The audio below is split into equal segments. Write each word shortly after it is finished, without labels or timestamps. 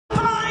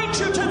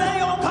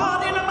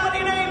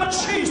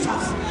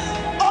Jesus.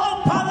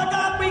 Oh, Father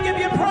God, we give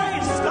you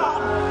praise,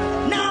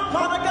 God. Now,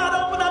 Father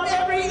God, open up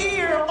every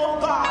ear, oh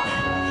God.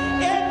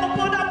 And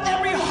open up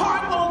every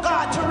heart, oh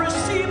God, to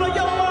receive your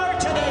word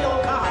today,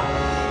 oh God.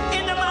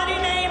 In the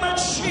mighty name of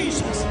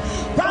Jesus.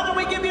 Father,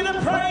 we give you the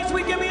praise,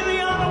 we give you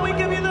the honor, we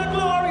give you the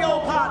glory,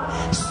 oh God.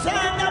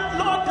 Stand up,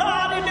 Lord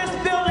God, in this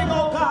building,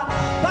 oh God.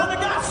 Father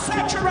God,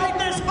 saturate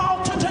this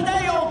altar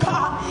today, oh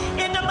God.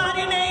 In the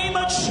mighty name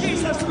of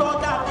Jesus,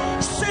 Lord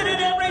God. Sit in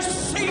every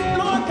seat,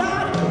 Lord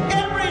God.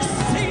 Every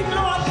seat,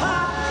 Lord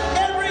God.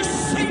 Every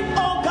seat,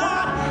 oh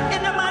God.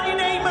 In the mighty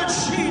name of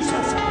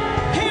Jesus.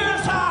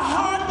 Here's our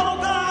heart, oh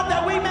God,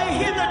 that we may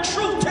hear the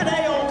truth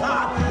today, oh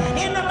God.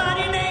 In the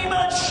mighty name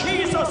of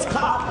Jesus,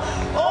 God.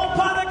 Oh,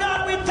 Father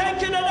God, we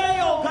thank you today,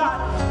 oh God.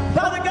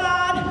 Father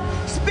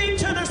God, speak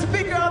to the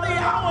speaker of the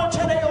hour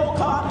today, oh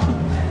God.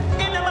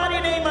 In the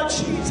mighty name of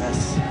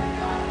Jesus.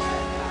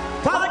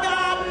 Father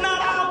God,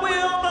 not our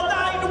will, but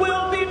thine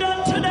will be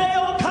done today,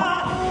 oh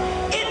God.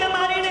 In the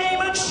mighty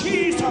name of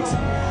Jesus.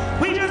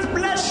 We just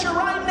bless you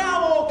right now,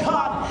 oh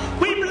God.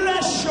 We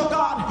bless you,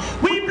 God.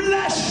 We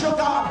bless you,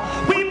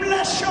 God. We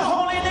bless your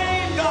holy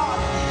name, God.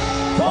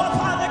 For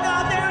Father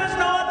God, there is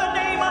no other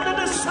name under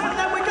the sun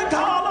that we can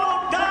call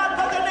on, God,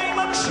 but the name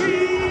of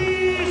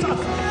Jesus.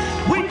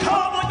 We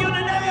call on you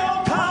today,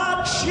 oh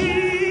God,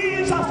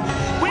 Jesus.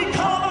 We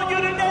call on you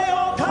today,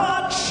 oh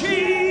God,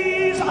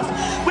 Jesus.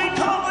 We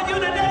call on you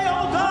today,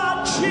 oh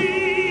God,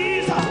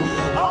 Jesus.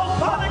 Oh,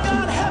 Father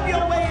God, have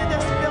your way in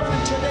this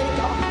building today,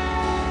 God.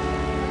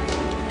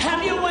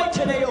 Have your way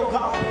today, oh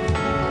God.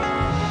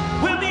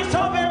 We'll be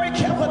so very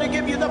careful to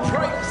give you the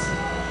praise.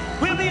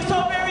 We'll be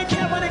so very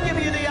careful to give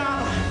you the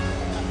honor.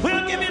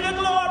 We'll give you the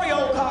glory,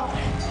 oh God.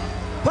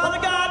 Father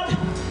God,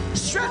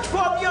 stretch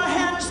forth your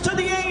hands to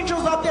the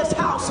angels of this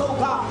house, oh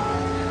God.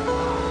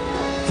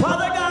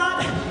 Father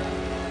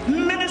God,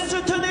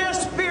 minister to their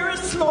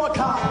spirits, Lord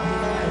God,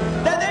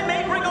 that they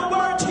may bring a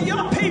word to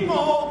your people,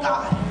 oh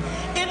God.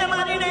 In the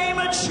mighty name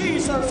of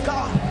Jesus,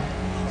 God.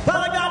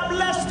 Father God,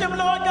 bless them,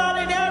 Lord God,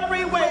 in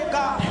every way,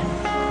 God.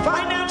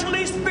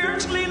 Financially,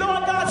 spiritually,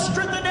 Lord God,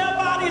 strengthen their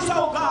bodies,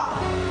 oh God,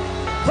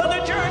 for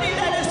the journey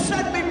that is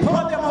set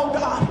before them, oh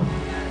God.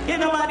 In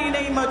the mighty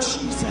name of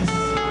Jesus.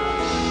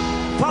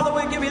 Father,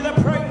 we'll give you the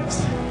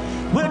praise.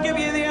 We'll give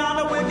you the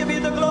honor. We'll give you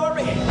the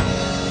glory.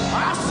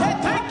 I said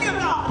thank you,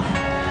 God.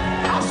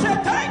 I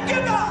said thank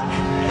you, God.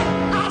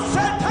 I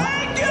said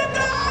thank you,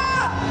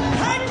 God.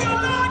 Thank you,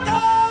 Lord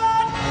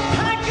God.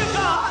 Thank you,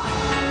 God.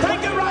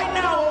 Thank you right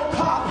now, oh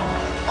God.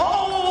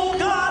 Oh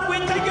God, we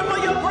thank you for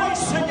your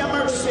grace and your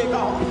mercy,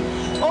 God.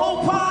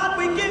 Oh God,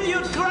 we give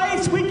you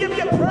grace. We give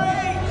you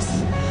praise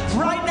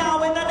right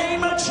now in the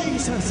name of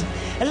Jesus.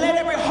 And let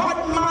every heart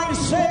and mind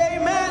say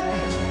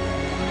amen.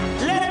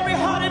 Let every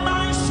heart and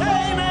mind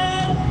say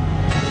amen.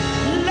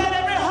 Let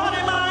every heart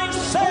and mind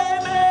say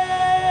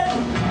amen.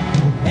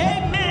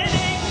 Amen,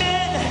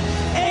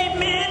 amen,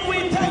 amen.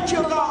 We thank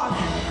you, God.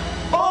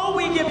 Oh,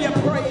 we give you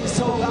praise,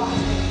 oh God.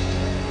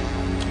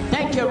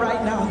 Thank you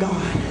right now,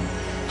 God.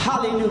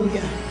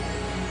 Hallelujah.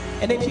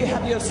 And if you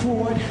have your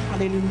sword,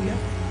 hallelujah,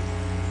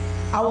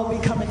 I will be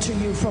coming to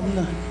you from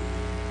the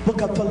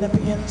book of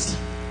Philippians,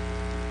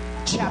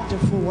 chapter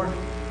 4.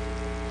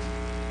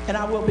 And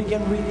I will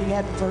begin reading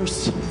at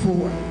verse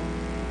 4.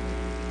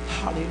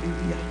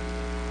 Hallelujah.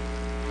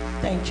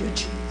 Thank you,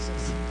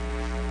 Jesus.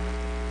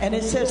 And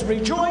it says,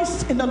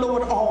 rejoice in the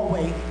Lord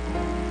always.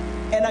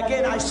 And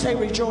again, I say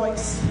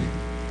rejoice.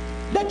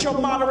 Let your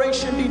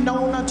moderation be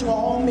known unto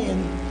all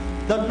men.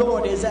 The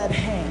Lord is at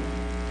hand.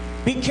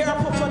 Be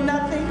careful for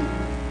nothing,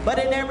 but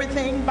in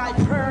everything by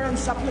prayer and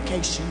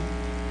supplication.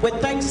 With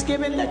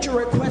thanksgiving, let your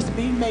requests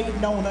be made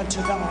known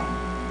unto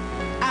God.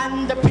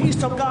 And the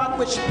peace of God,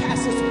 which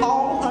passes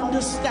all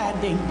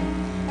understanding,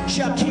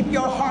 shall keep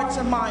your hearts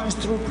and minds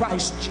through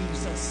Christ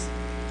Jesus.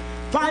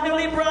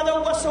 Finally,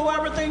 brother,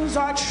 whatsoever things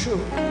are true,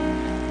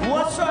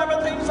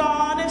 whatsoever things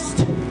are honest,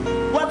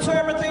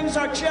 whatsoever things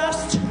are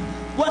just,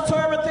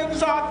 whatsoever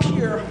things are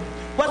pure,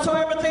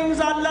 whatsoever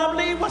things are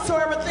lovely,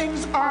 whatsoever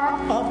things are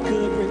of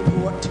good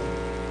report,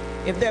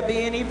 if there be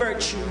any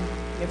virtue,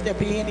 if there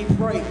be any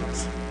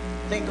praise,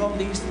 think on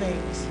these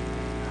things.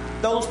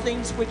 Those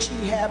things which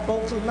ye have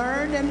both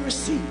learned and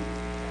received,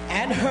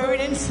 and heard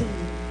and seen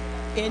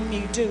in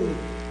me do,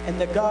 and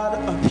the God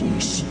of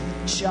peace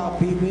shall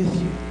be with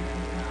you.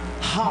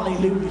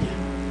 Hallelujah.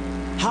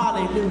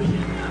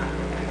 Hallelujah.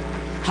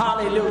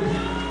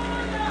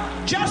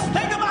 Hallelujah. Just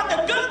think about the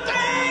good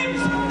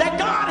things that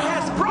God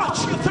has brought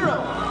you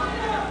through.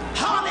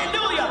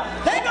 Hallelujah.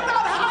 Think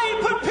about how he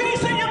put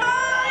peace in your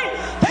mind.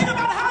 Think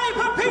about how he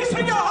put peace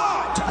in your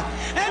heart.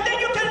 And then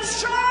you can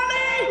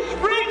surely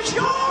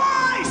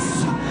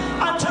rejoice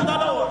unto the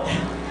Lord.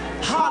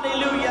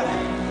 Hallelujah.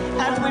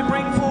 As we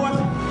bring forth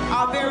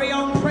our very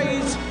own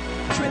praise,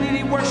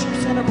 Trinity Worship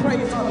Center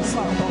Praise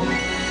Ensemble.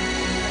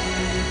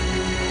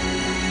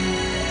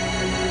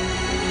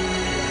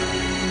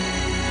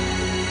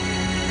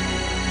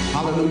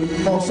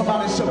 Hallelujah. Come on,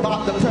 somebody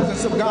Shabbat the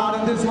presence of God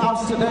in this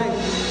house today.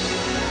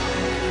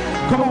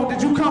 Come on,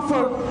 did you come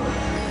for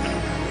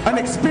an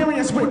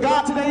experience with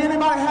God today?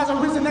 Anybody has a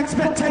risen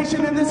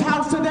expectation in this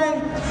house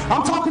today?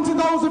 I'm talking to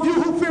those of you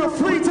who feel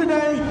free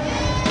today.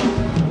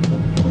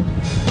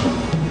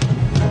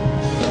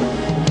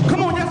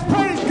 Come on, let's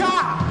praise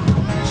God.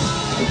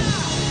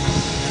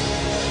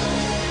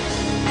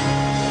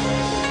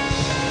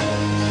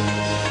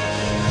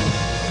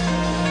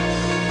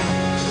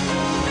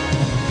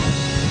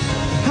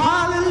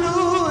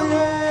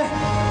 Hallelujah.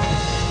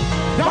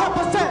 Y'all help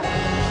us say,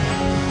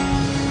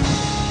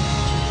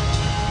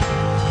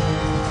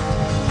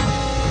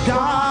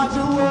 God,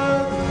 you're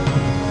worthy.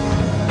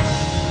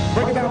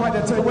 Break it down right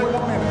there. Tell you, wait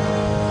 1 minute.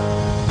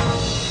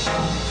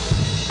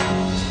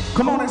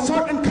 Come on, in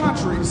certain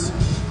countries,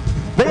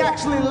 they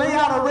actually lay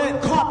out a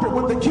red carpet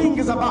when the king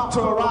is about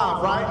to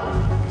arrive, right?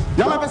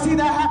 Y'all ever see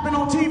that happen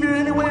on TV or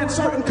anywhere in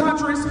certain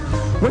countries?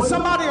 When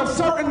somebody of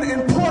certain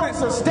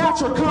importance or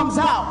stature comes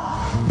out,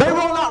 they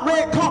roll out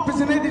red carpets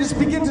and they just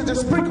begin to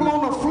just sprinkle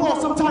on the floor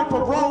some type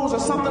of rose or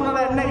something of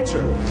that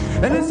nature.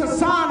 And it's a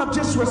sign of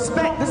just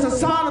respect. It's a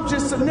sign of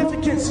just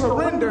significant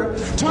surrender,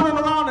 turning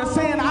around and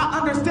saying, I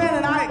understand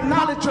and I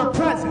acknowledge your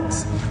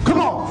presence. Come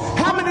on.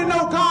 How many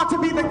know God to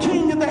be the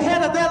king and the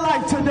head of their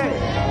life today?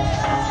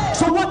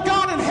 So what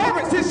God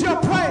inherits is your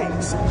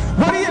praise.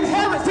 What he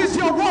inherits is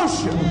your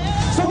worship.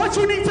 So what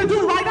you need to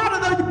do right out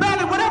of the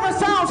belly, whatever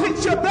sounds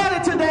hits your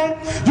belly today,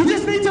 you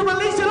just need to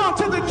release it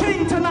onto the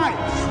king tonight.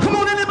 Come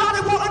on,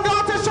 anybody wanting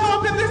God to show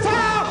up in this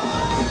house?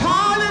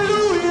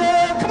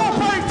 Hallelujah. Come on,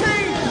 praise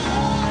team.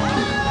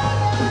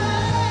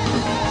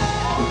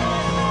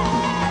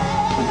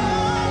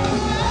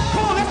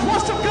 Come on, let's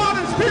worship God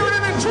in spirit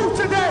and in truth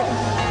today.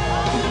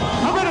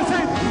 I'm going to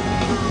say,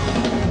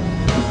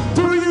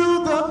 through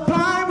you the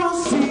blind will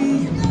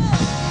see,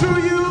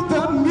 through you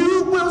the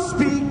mute will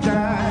speak,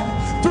 God.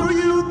 Through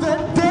you the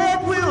dead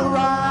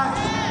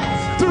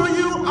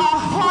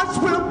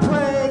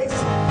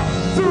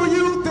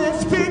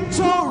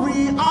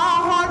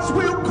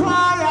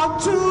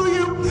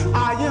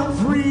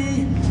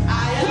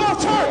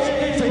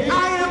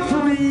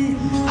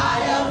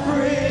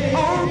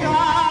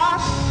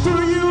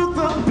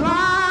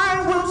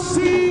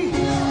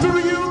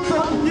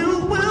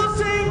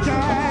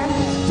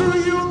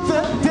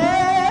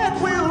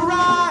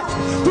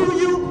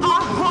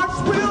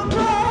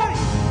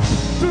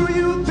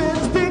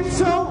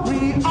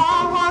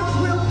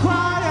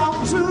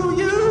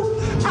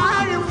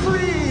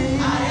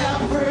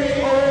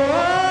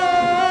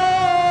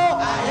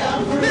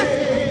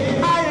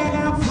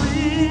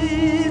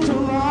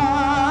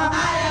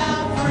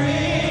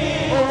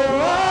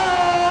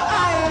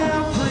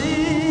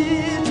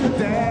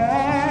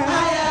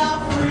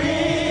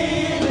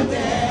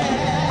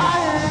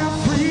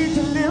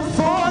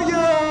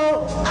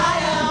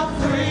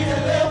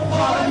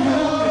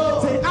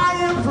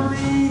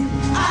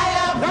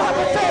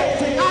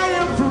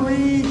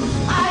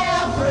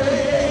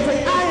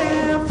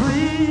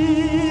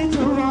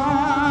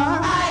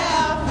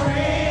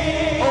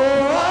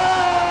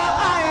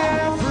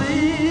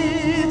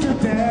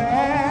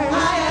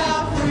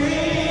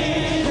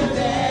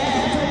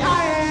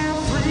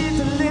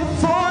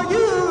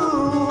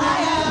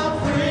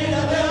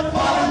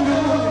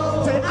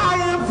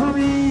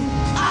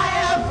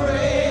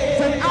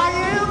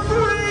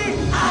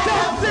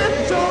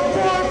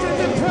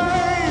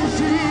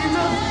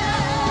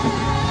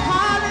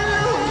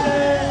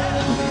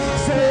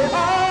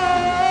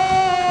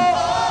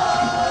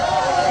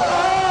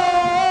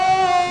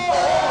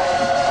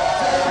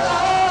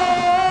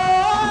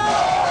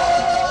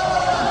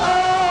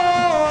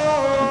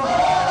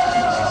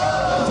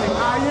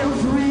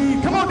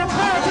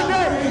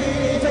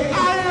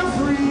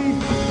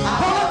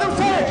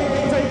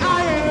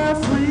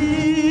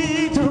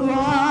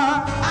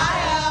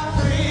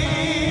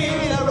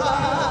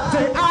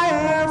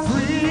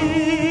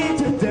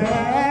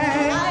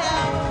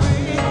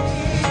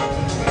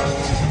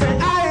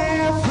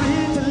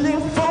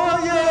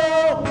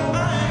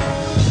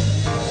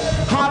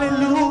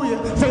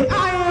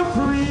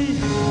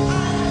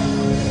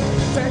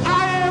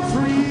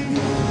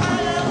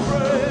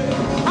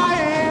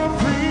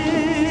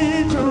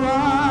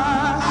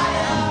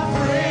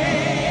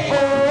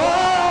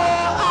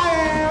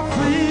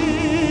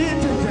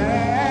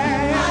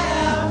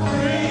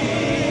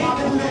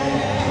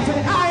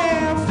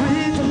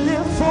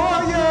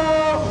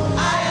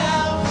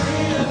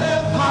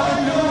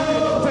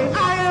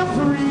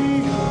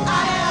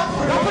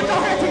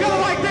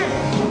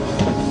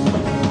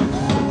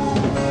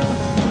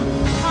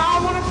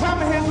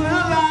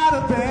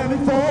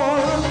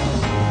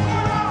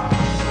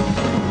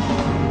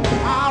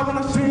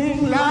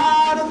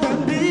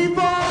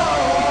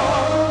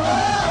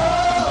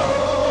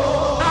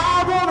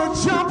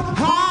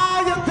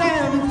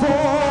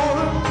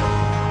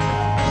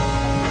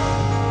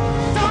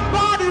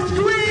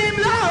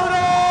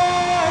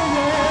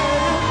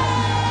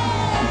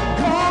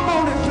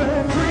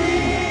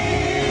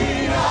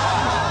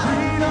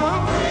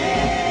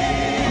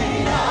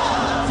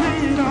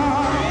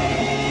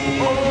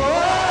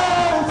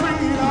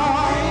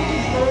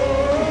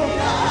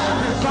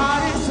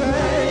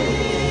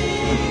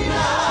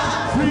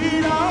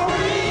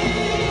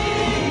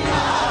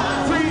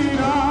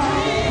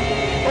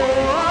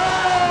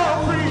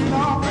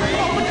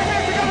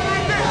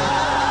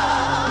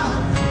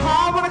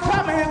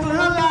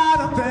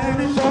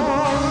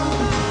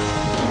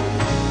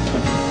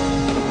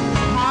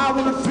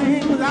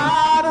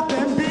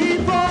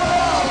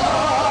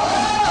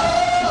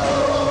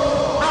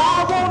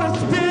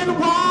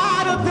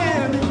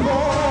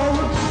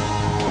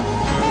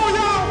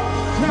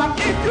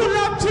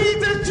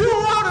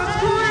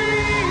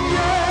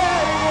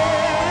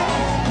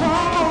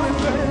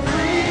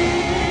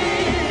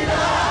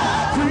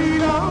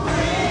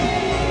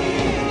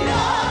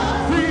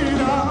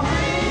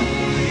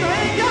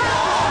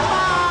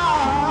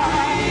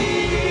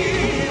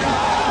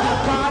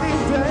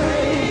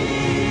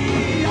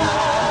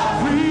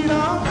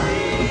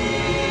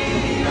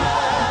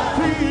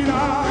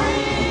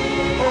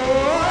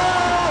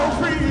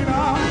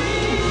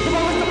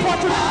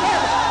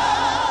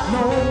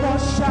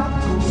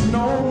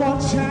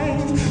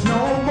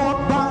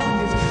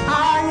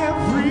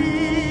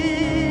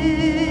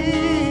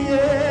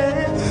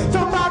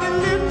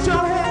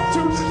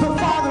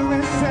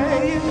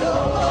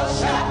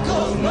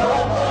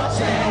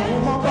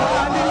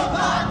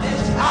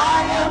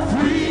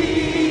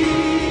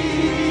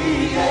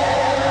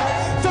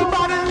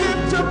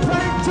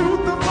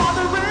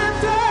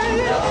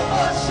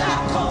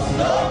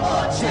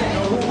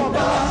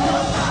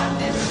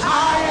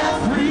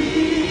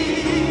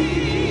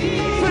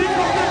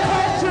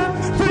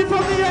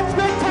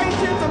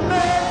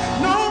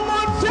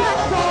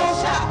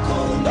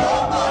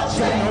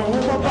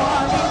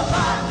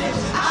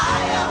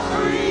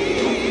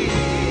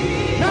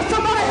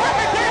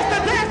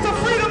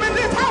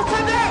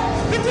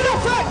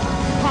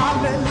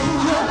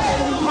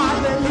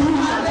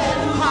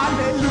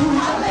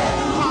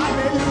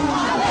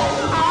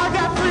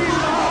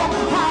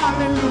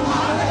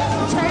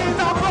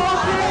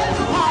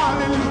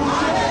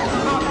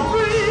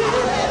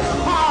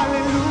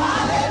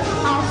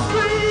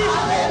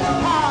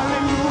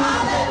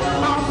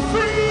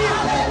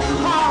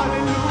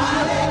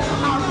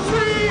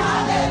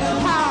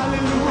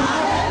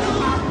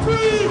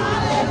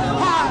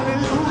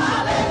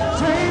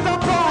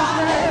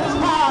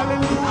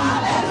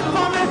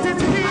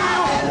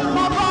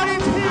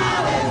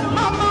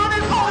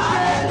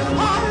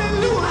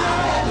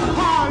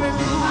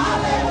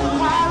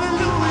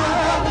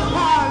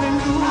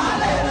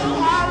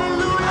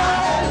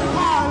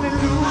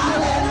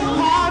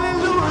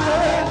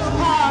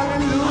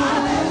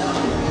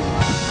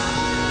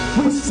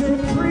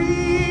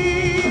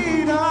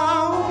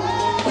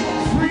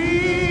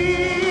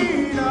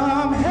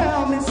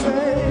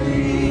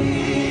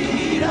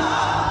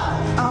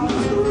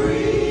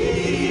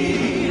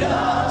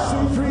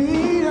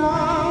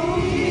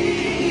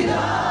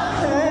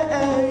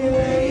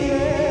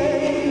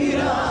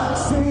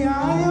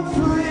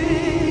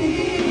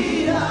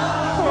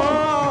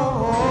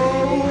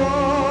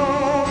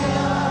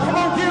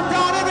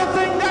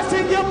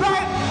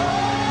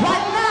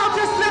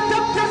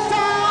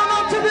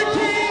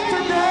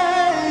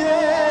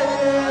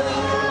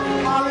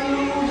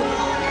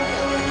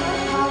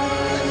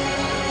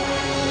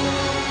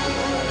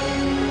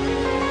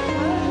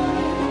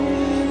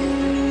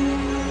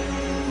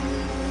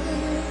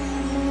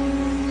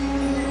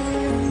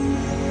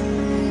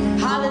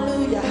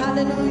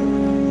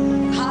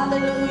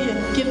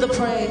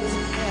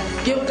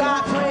Give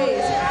God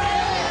praise.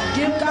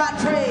 Give God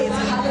praise.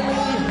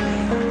 Hallelujah.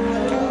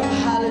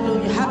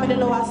 Hallelujah. How many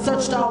know I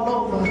searched all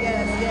over?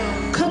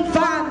 Couldn't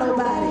find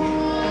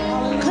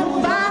nobody.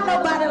 Couldn't find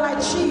nobody like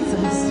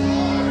Jesus.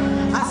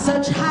 I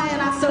searched high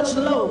and I searched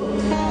low.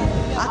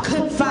 I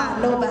couldn't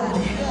find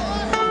nobody.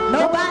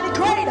 Nobody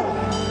greater.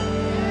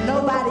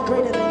 Nobody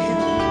greater than him.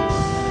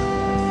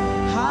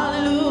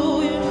 Hallelujah.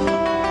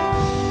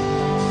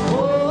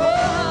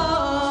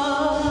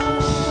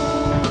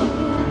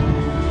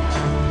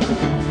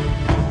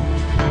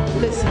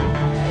 Listen,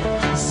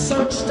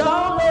 searched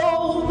all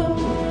over,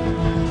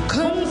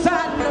 couldn't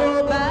find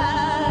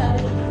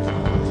nobody.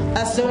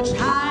 I searched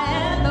high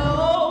and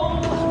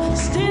low,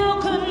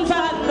 still couldn't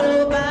find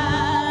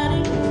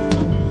nobody.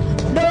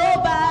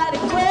 Nobody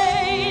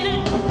greater,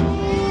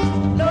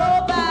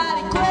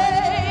 nobody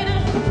greater,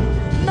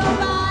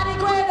 nobody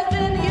greater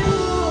than you.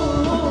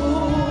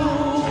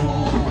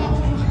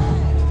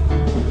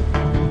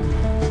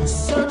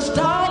 Searched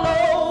all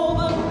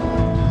over,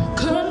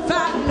 couldn't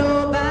find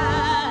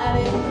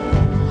nobody.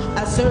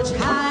 I searched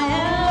high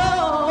and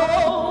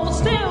low,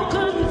 still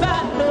couldn't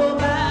find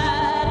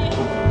nobody.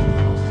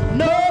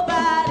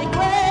 Nobody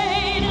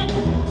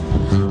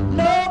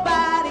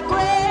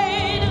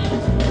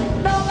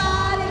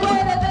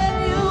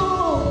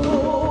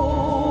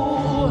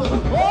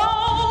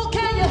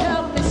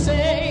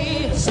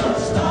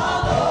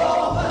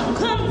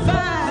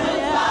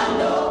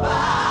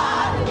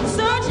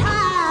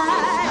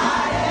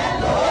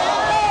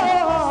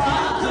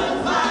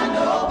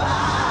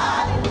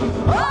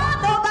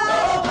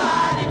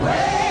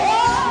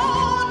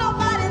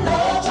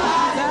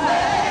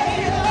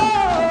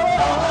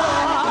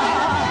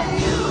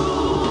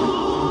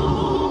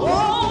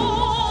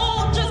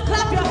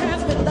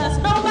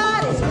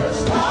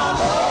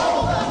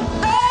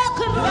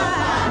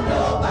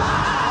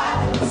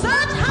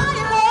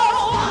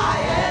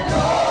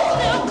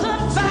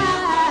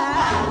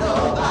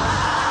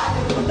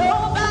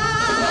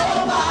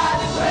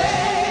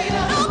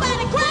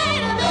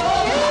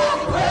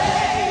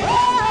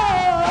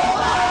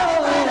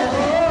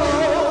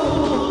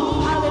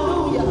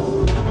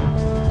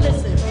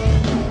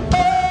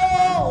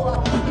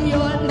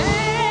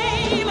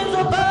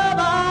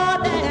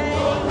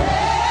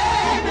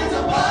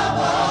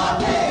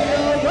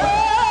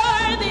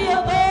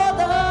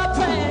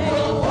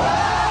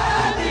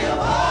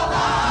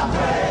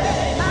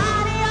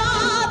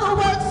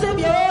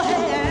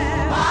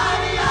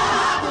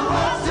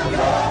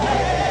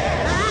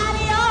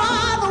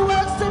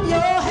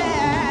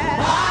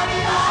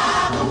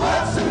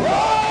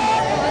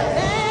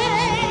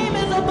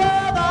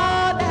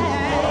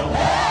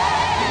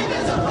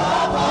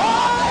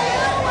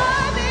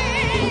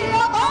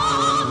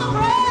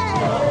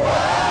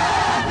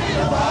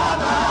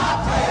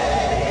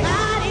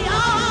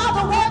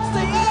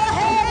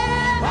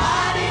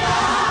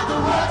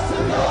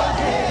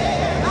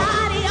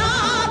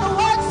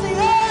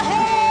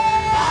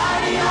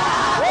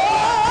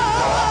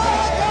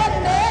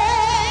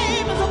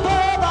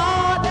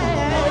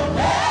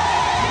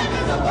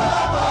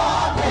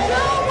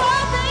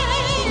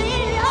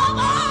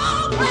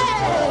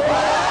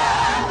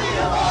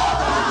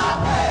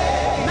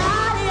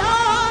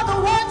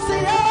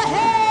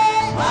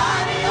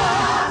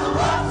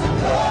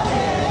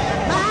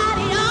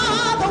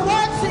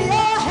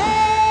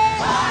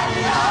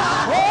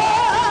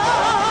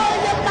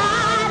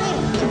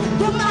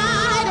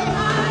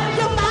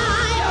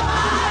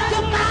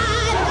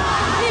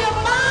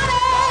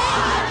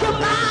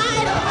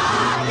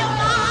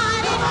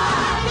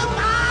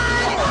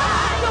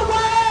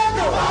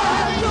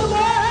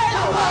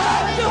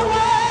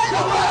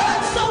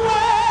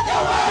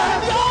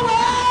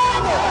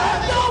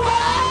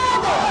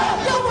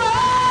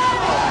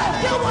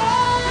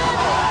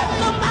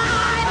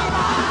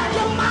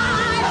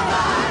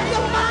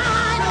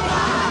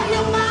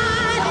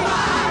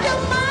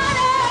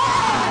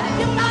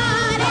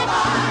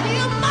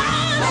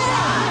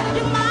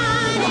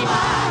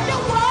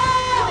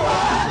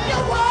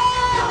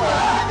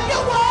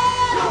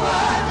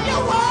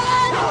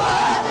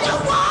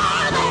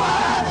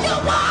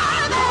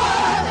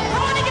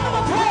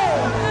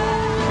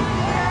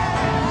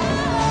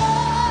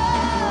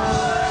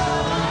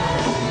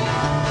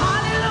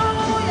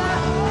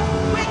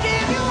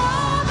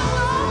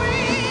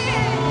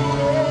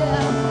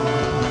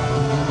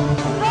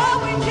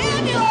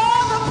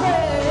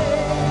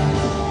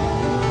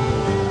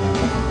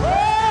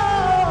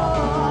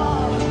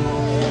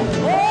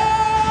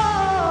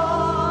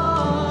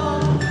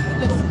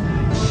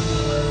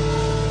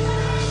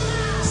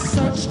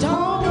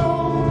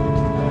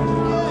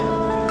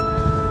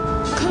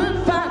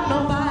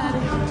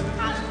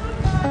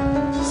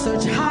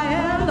Search high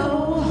and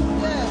low,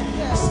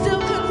 still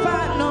couldn't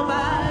find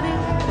nobody.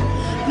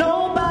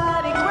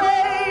 Nobody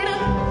greater,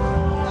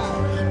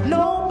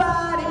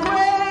 nobody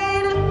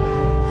greater,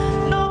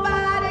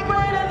 nobody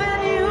greater than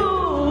you.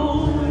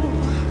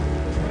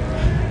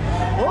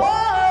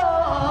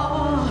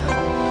 Oh,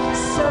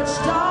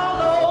 searched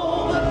all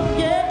over,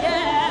 yeah,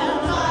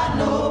 yeah. Find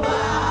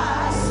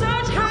nobody.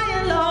 Search high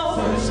and low,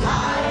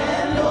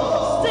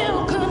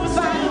 still couldn't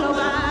find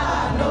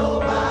nobody.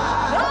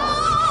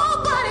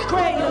 Nobody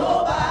greater,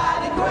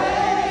 nobody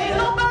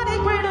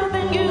greater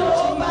than you.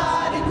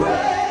 Nobody greater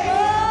than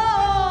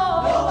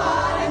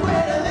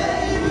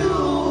you.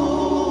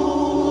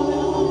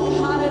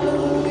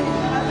 Hallelujah,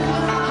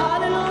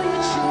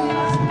 hallelujah,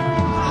 Jesus,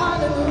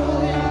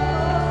 hallelujah.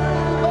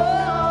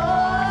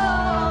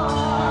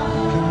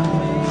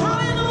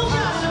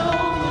 Hallelujah.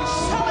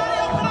 Somebody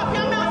open up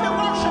your mouth and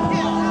worship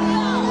Him.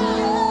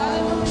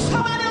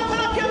 Somebody open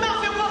up your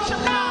mouth and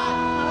worship God.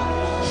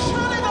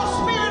 Surely the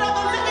Spirit of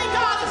the living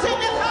God is in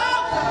this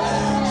house.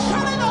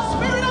 Surely the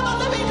Spirit of the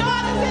living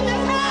God is in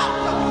this house.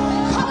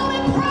 Come on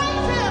and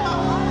praise Him.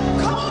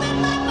 Come on and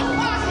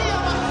magnify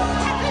Him.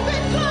 Has He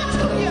been good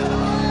to you?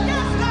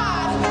 Yes,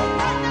 God.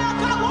 Right now,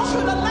 God wants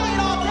you to lay it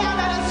all down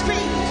at His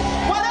feet.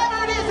 Whatever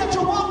it is that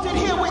you walked in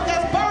here with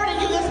that's burdening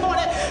you this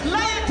morning,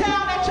 lay it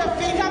down at your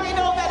feet. How many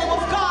know that it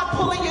was God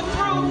pulling you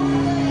through?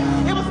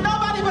 It was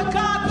nobody but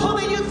God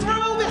pulling you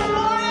through this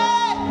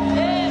morning.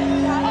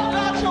 Oh,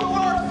 God, you're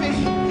worthy.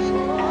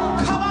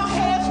 Come on,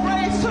 hands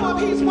raised to Him.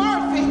 He's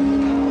worthy.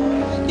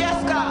 Yes,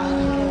 God.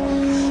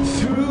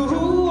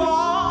 Through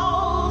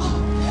all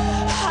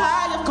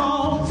I have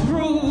gone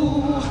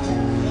through,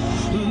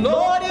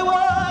 Lord, it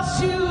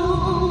was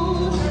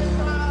you.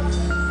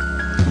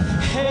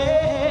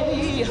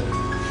 Hey,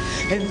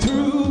 and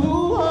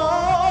through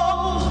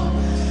all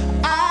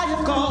I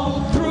have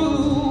gone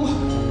through,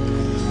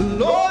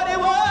 Lord, it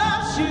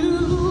was you.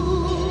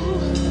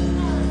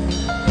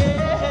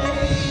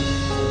 Hey,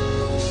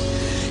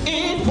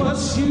 it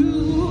was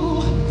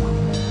you.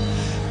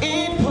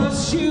 It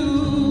was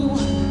you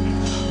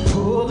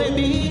pulling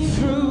me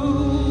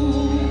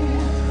through.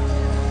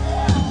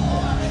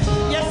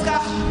 Yes,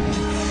 God.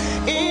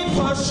 It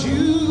was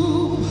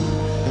you.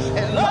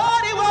 And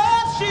Lord, it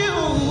was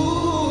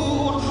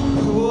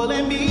you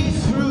pulling me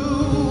through.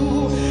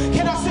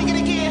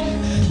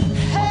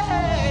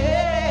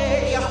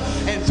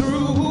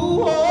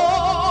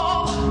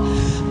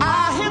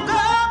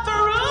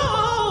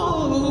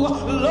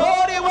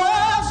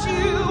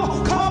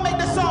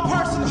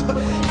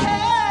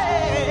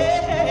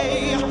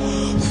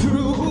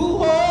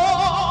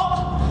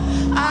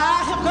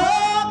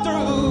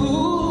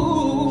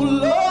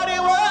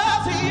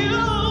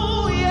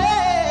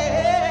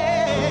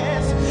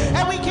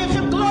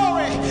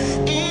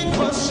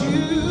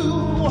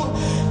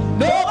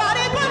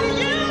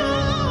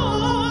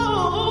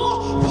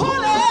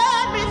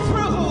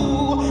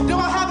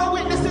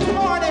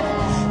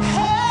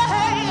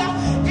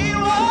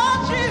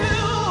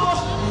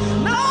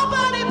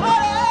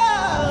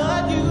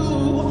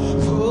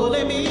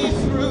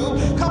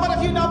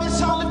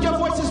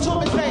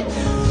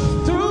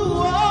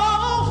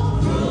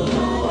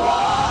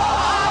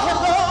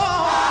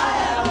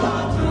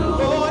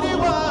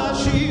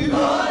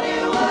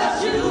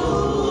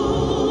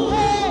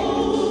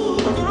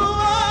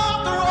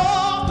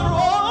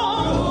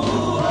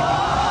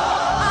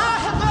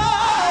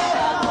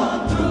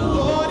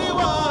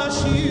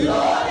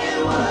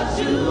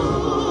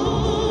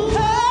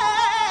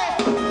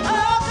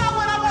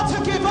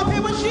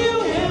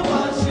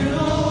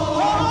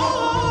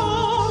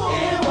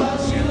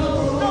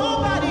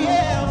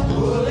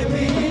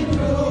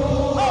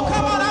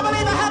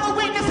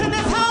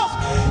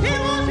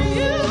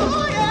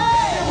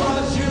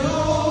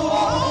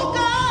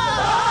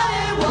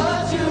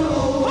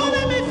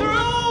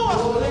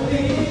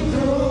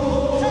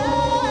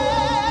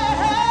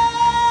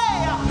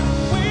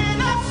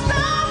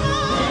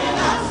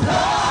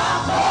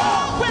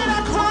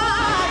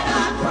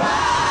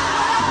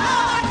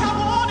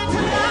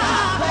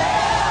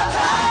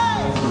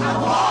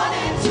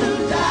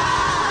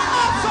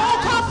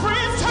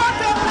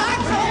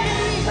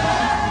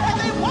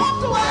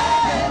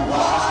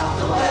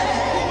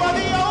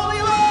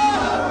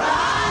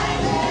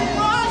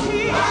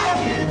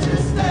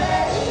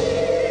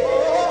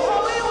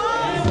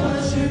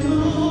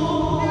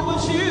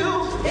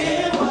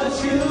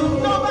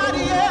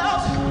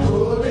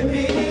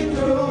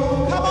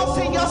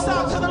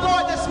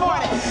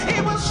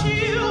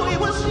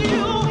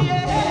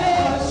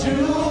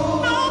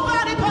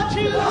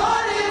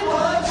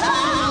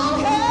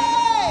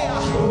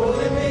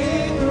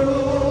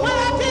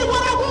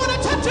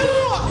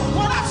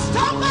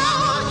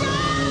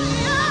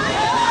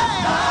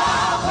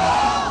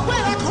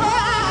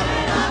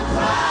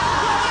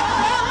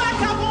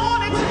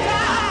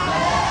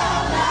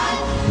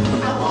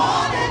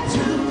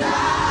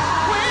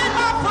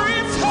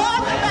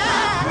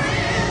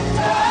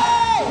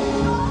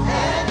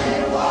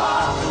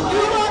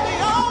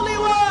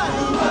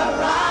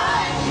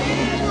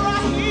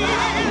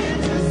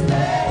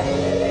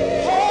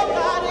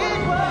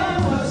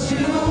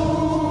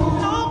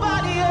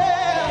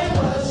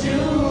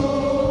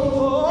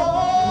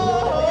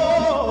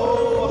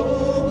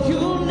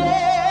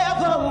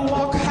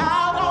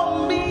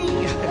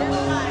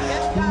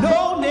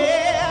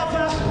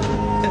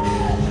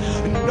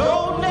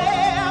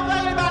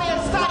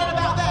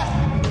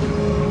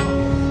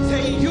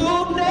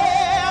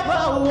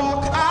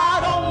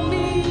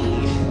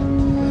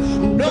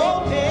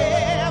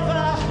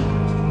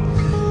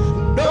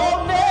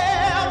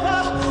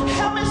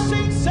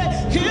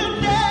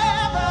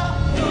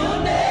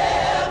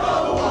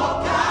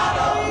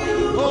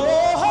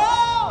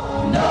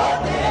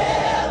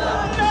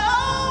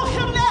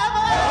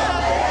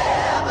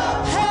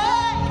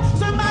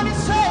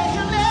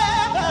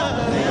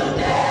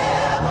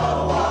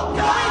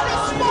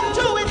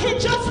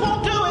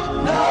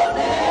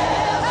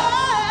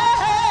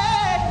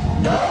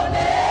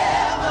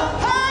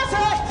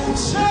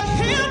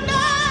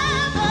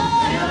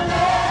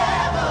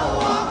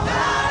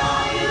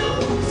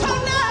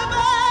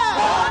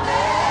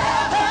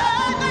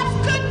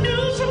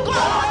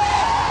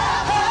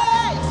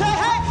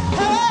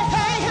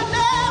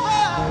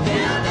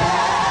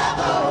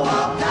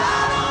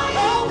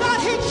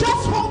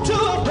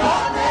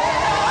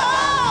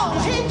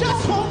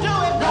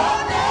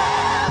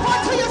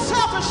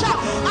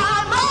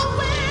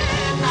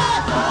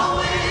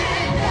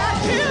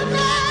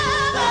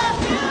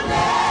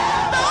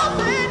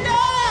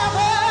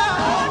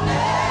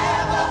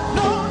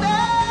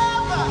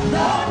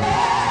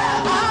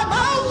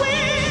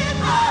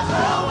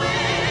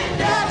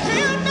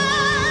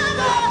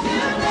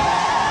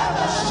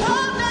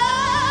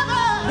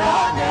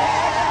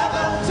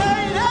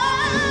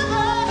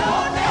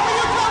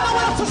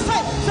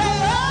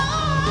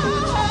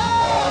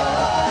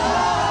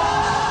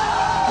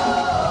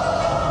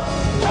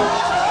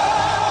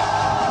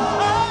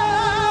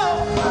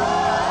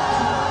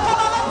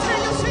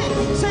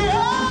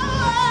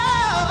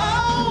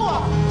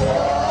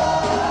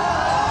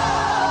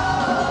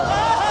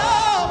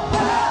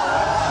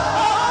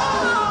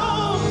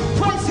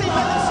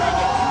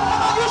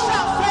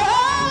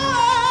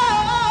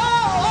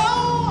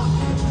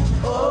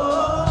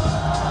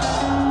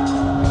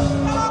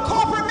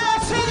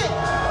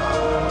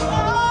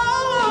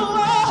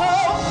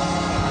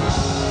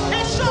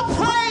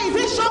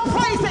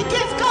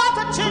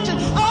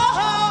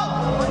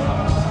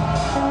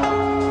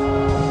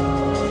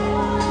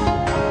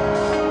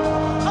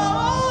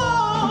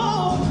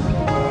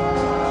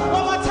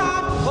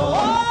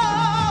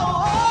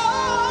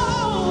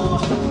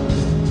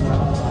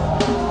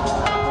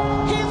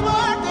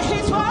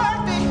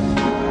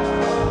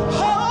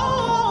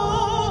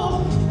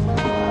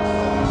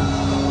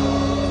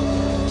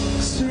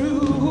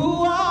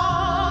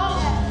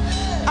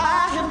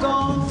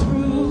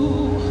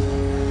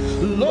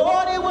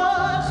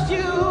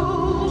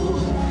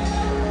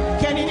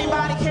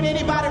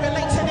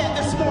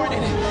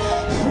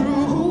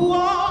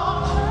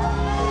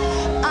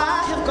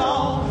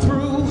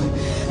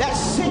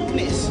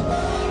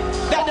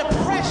 that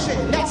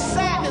depression, that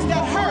sadness,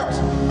 that hurt.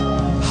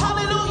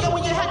 Hallelujah,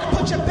 when you had to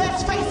put your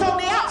best face on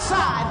the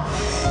outside,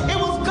 it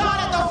was God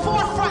at the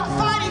forefront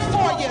fighting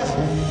for you.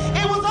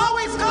 It was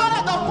always God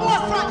at the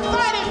forefront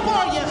fighting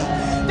for you.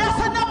 That's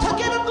enough to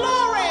give him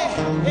glory.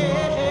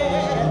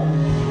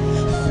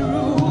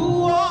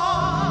 Through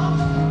all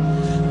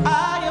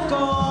I have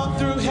gone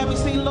through, have you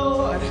seen,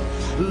 Lord?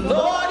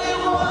 Lord, it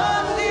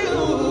was you.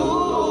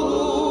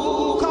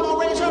 Come on,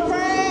 raise your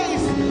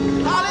praise.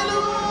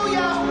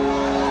 Hallelujah.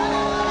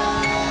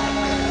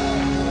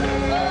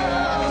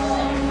 Yes.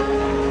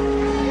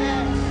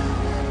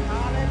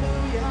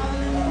 Hallelujah.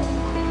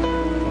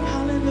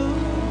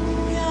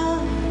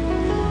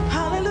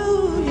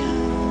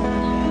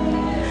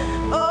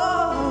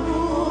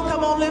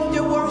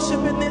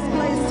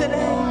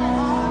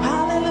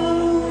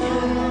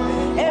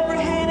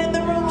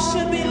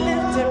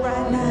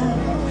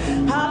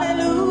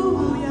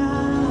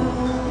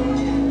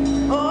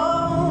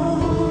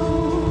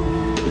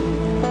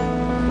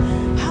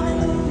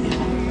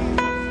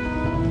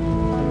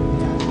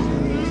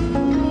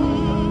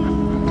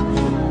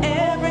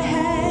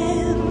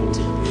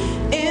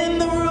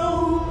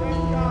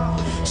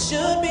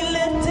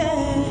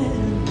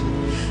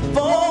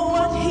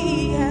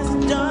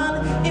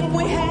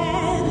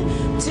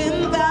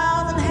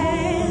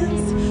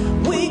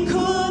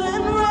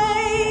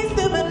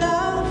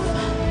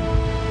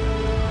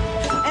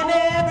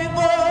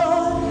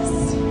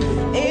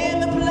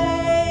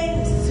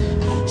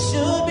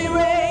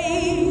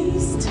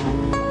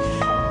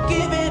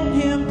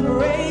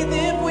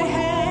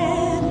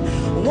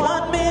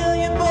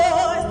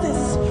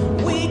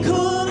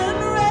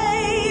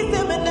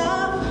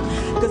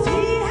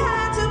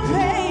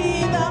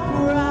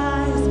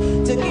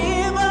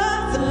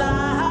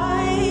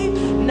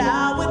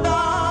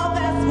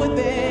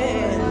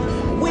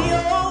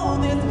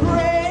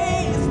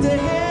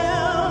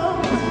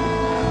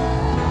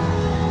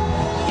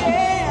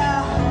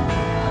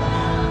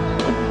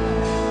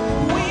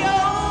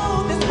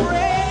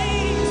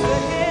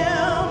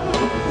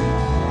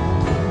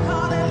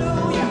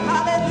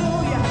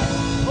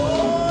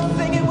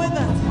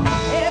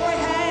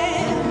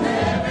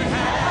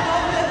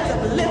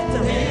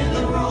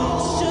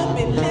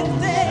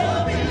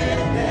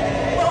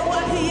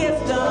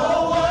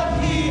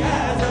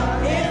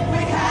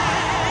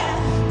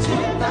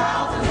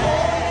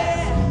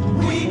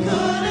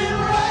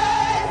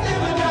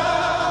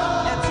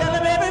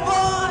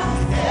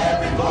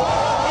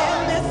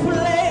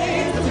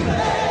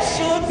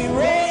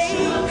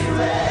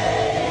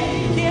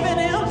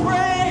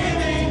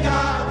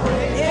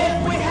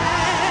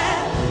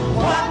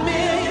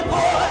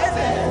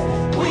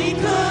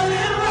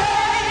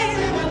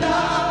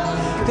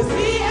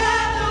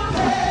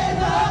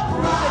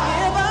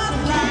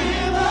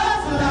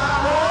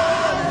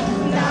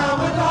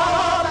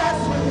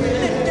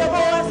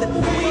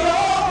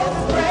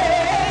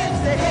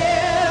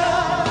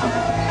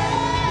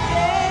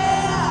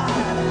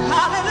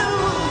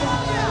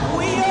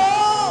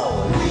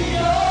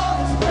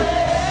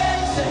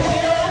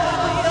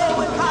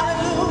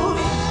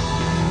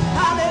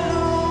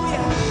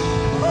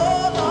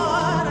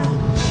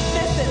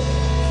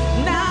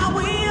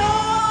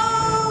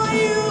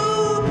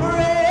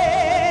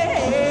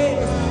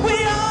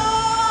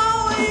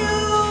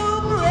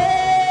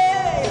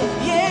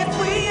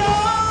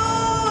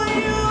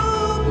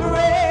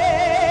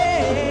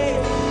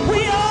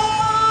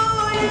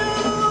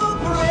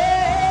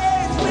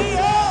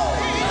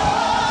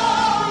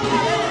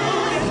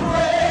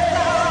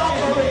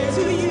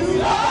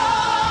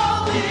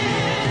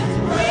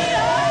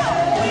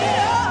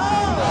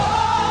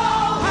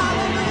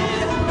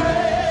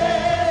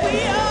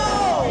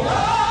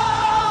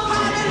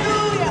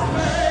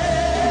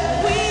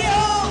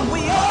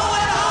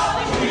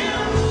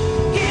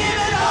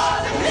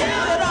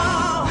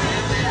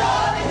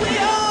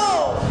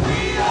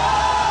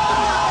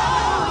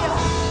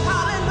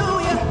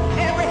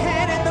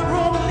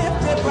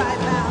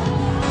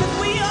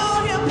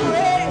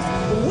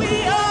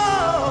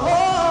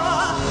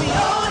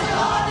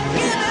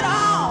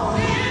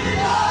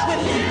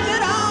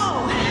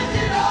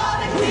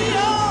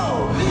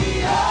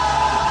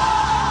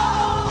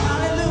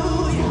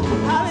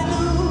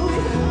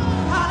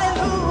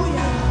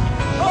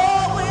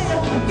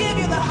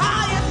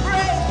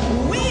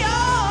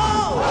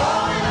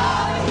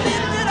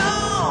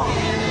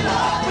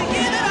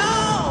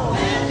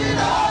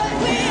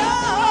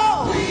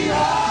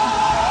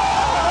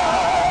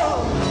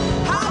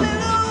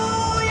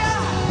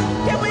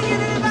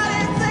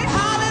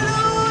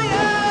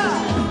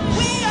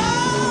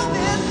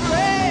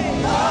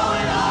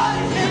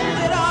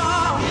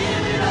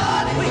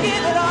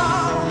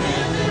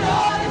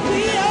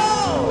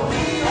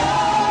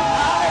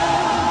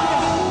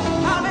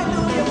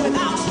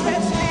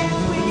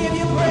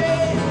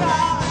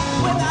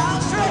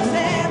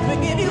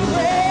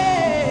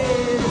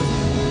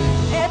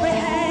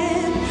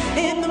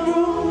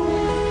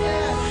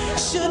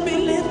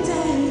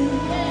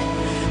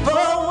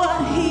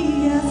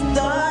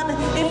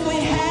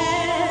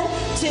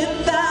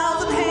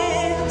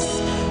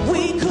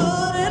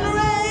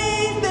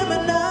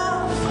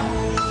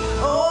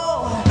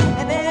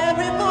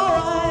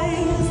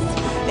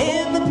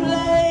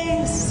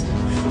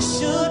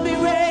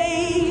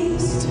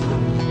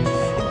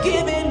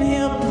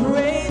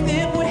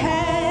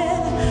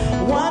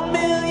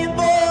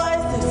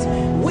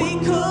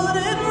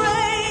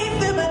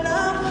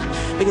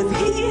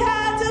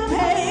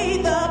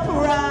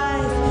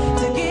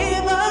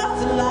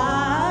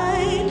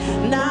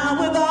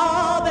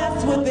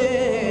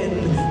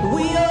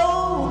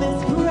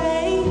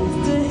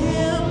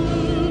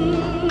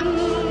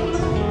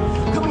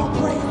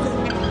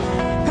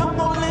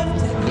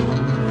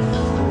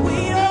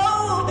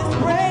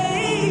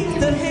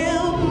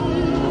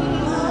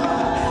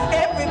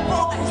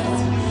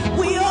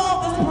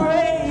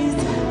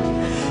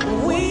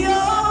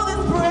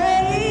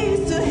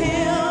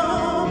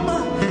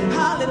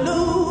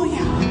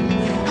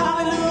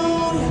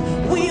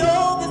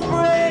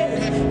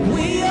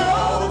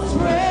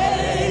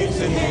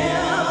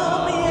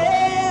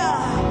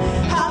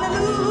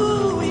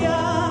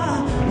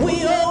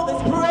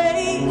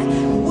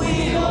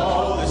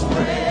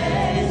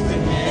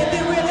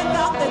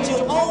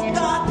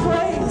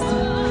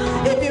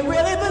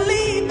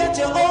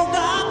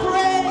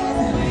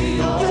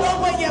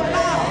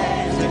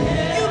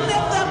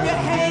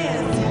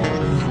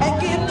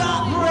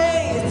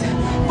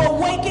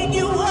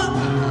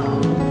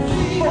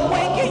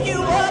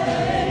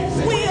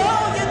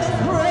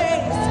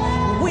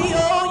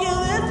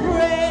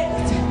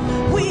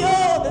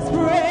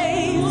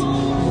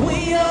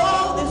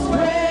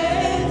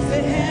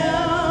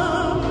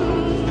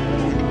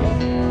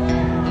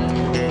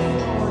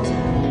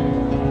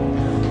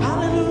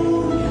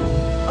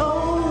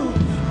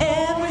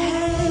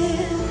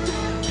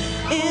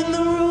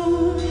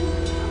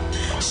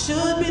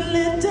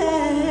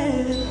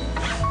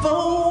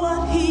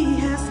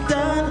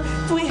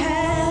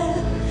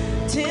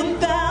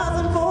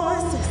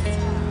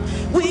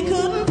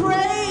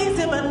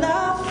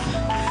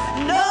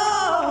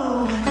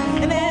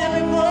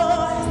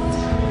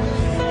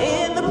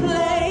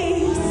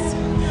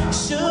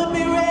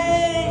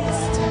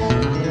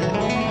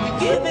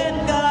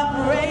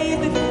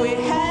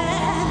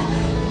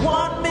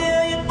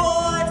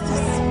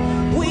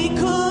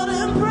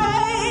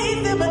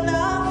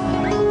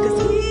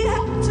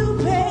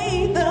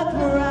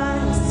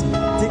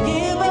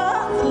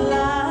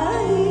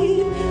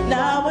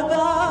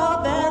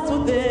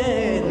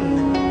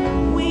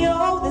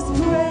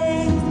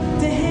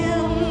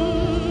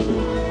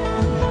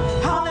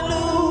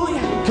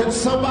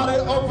 somebody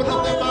open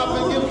up their mouth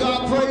and give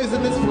God praise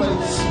in this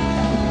place?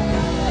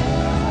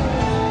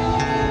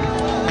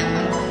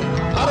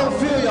 I don't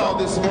feel y'all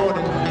this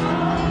morning.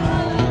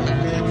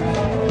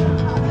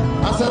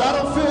 I said, I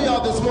don't feel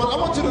y'all this morning. I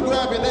want you to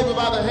grab your neighbor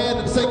by the hand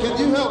and say, can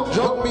you help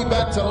joke me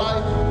back to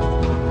life?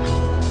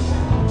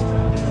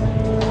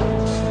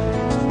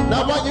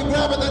 Now, while you're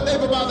grabbing that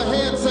neighbor by the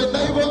hand, say,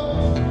 neighbor,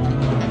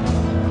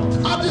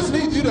 I just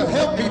need you to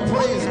help me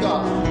praise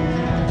God.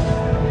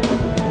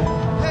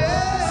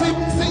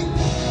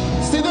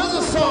 See, there's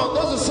a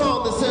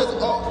song that says,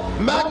 oh,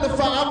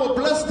 magnify, I will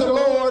bless the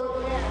Lord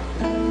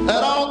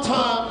at all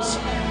times,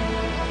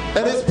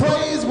 and his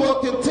praise will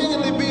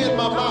continually be in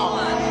my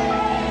mouth.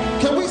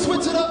 Can we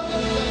switch it up?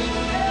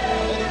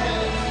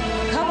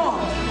 Come on.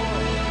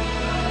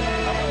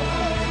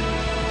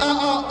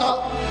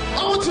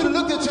 I want you to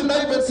look at your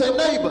neighbor and say,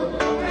 neighbor,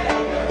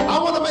 I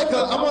want to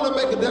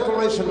make a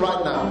declaration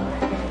right now.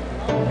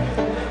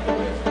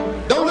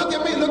 Don't look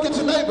at me, look at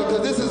your neighbor,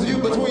 because this is you,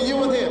 between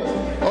you and him,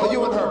 or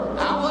you and her.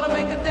 I want to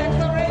make a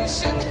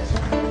declaration.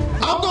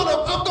 I'm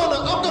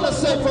gonna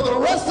say for the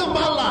rest of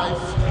my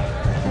life,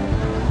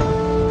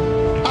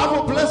 I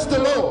will bless the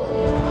Lord.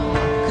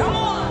 Come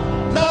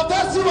on. Now if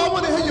that's you, I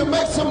want to hear you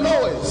make some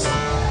noise.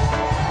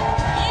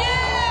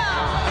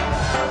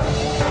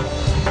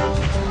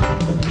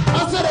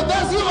 I said, if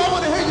that's you, I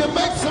want to hear you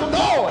make some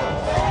noise.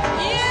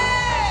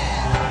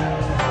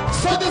 Yeah.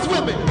 Say this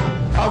with me.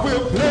 I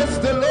will bless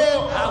the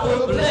Lord. I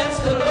will bless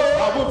the Lord.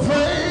 I will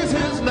praise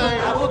his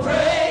name. I will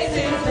praise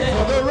his name.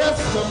 For the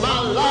rest of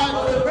my life.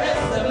 For the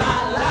rest of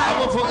my life. I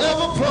will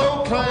forever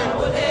proclaim. I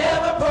will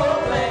ever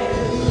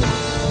proclaim.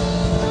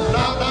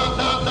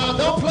 Now,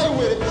 don't play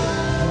with it.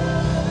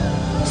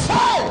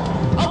 Say,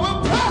 I will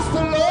bless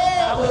the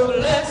Lord. I will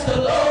bless the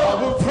Lord.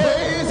 I will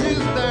praise his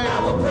name. I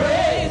will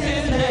praise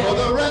his name. For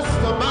the rest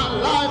of my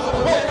life. For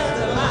the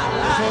rest of my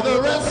life. For the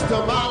rest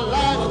of my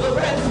life. For the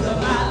rest of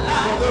my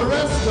life. For the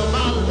rest of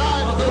my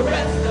life. For the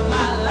rest of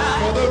my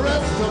life. For the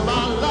rest of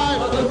my life.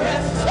 For the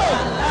rest of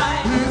my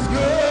life. He's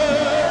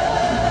good.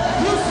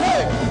 You say,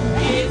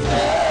 He's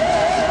good.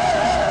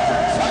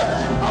 say,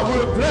 I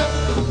will bless.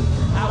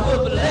 I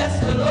will bless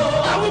the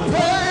Lord. I will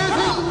praise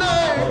his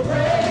name.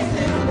 Praise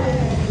his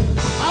name.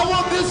 I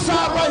want this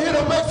side right here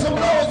to make some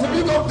noise if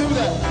you're going to do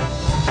that.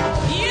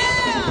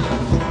 Yeah.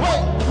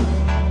 Wait,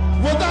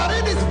 without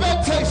any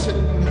expectation,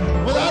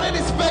 without any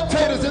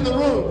spectators in the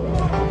room,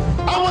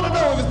 I want to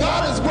know if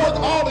God is worth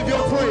all of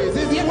your praise.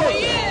 Is he worth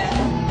it?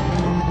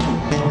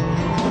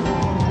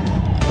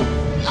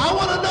 I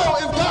want to know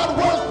if God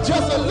worth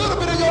just a little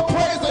bit of your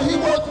praise, or he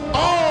worth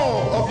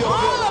all of your All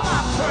praise. of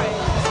my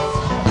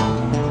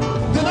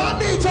praise. Then I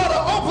need y'all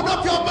to open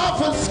up your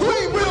mouth and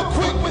scream real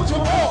quick with your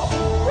voice.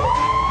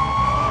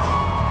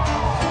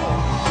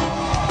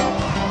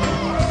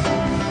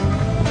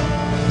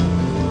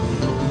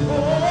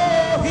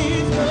 Oh,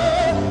 he's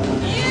good.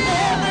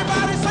 Yeah.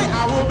 Everybody say,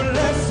 I will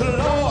bless the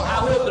Lord.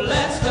 I will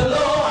bless the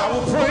Lord. I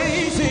will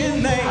praise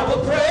his name. I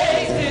will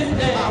praise his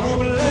name. I will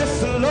bless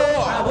the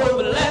Lord. I will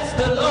bless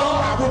the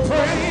Lord. I will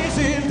praise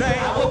his name.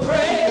 I will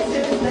praise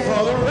his name.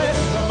 For the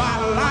rest of my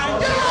life.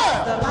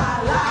 Of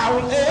my life. I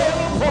will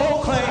ever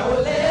proclaim. I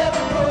will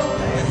ever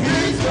proclaim.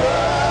 He's good.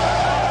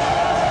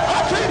 I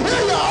can't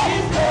hear y'all.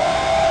 He's good.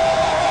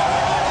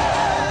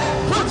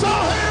 Put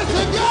your hands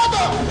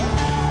together.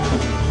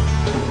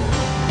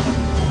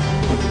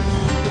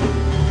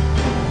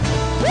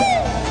 Woo.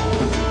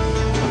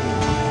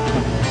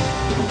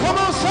 Come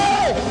on,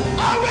 say,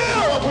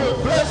 I will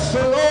bless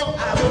the Lord.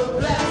 I will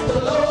bless the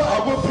Lord. I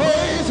will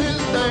praise his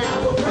name. I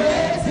will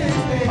praise his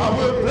name. I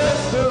will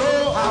bless the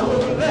Lord. I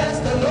will bless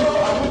the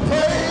Lord. I will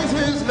praise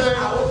his name.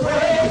 I will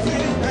praise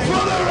his name.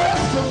 For the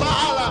rest of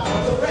my life.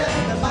 For the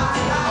rest of my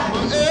life. I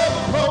will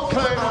ever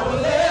proclaim I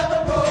will ever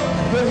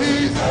proclaim. that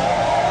he's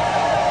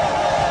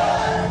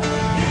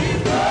He's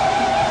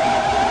good.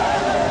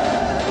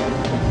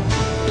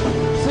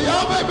 See,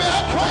 y'all may be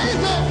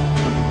crazy.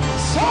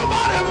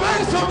 Somebody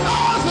make some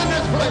noise in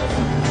this place.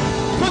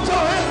 Put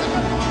your hands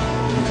together.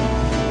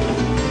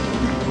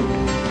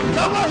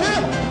 Now right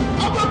here,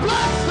 I will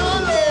bless the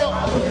Lord.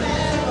 I will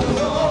bless the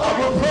Lord. I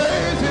will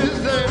praise his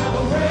name. I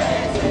will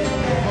praise his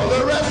name. For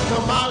the rest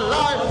of my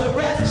life. For the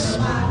rest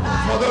of my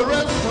life. For the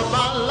rest of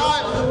my For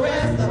life. the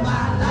rest of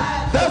my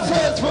life. That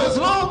says for as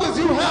long as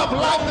you have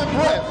life and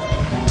breath,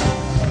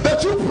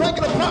 that you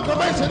making a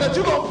proclamation that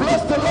you're going to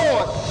bless the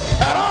Lord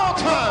at all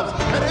times,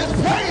 and his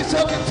praise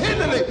shall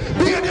continually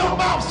be in your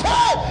mouth. Say,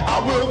 I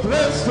will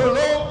bless the Lord.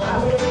 I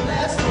will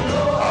bless the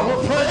Lord. I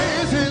will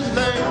praise his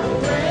name.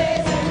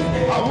 Praise his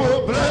name. I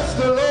will bless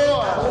the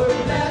Lord. I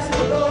will bless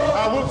the Lord.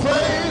 I will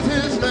praise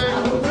his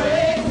name.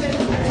 Praise his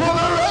name. For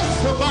the rest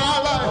of my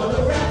life, For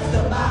the rest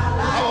of my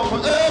life. I will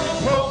forever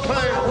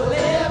proclaim. I will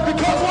ever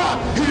Because why?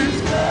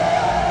 He's good.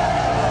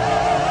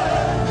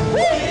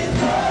 He's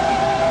good.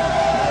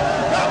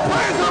 Now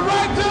praise him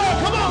right there.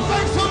 Come on,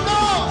 make some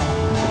noise.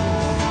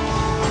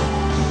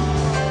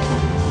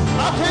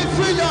 I can't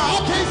see y'all. I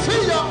can't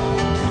see y'all.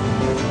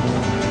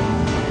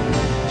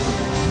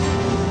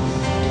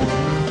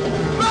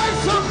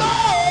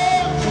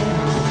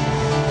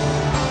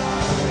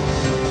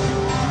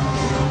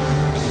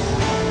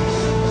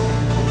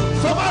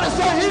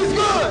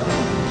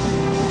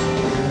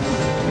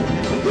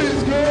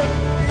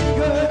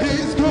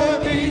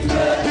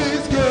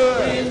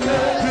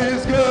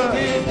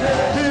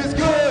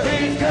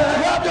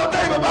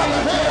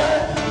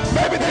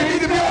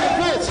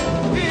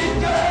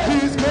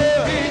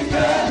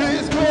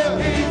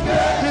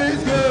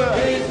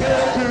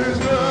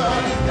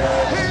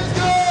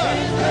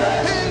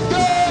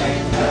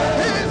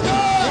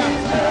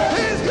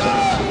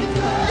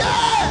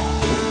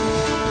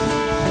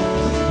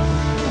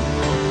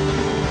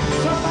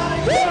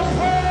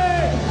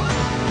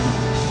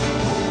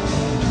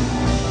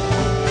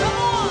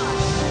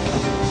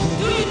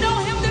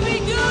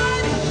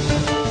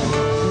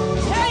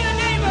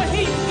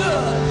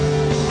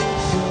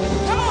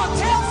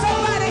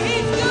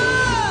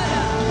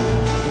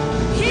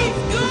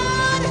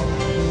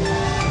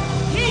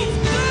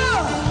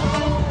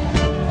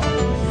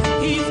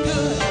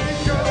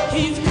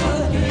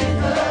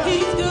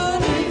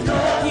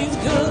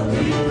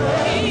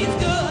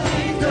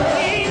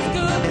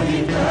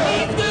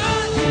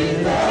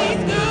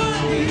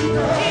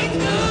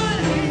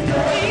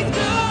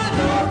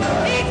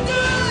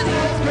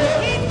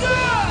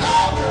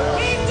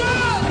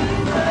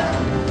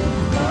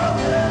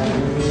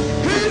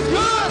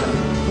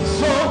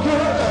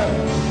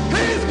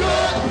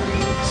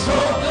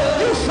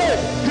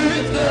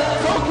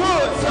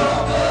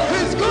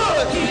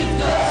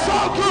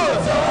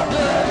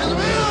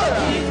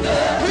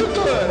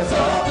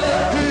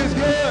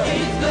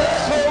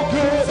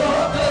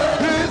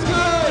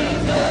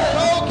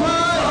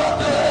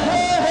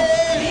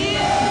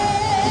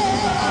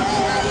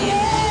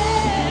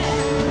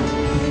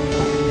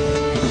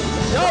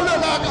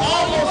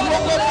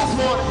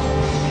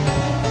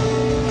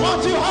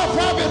 want you to high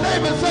five your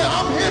neighbor and say,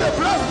 I'm here to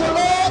bless the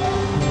Lord.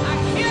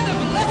 I'm here to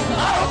bless the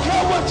Lord. I don't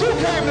care what you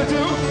came to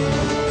do,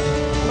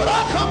 but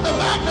I come to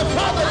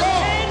magnify the Lord.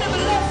 I came to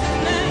bless his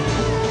name.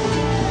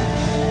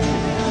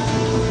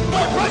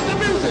 Wait, break the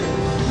music.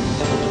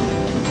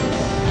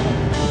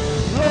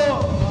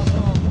 Lord,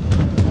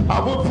 I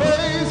will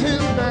praise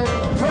his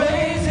name.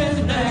 Praise his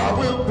name. I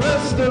will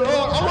bless the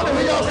Lord. I want to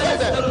hear y'all say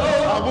that.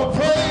 I will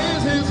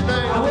praise his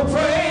name. I will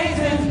praise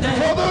his name.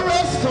 For the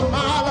rest of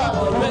my life.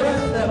 For the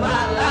rest of my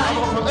I life.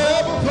 will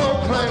forever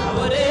proclaim I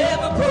would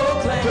ever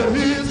proclaim that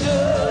he is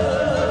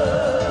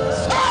good.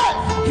 Say!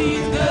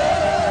 He's good.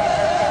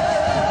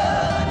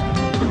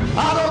 I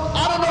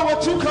don't know what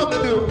you come to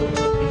do,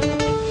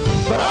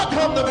 but I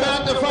come to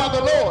magnify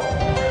the Lord.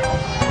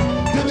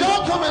 Did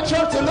y'all come in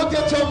church and look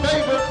at your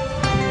neighbor?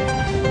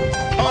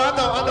 Oh, I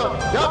know.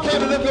 Y'all came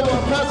to look at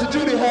what Pastor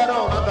Judy had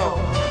on. I know.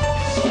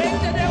 Take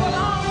the devil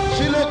on.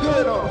 She looked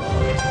good on.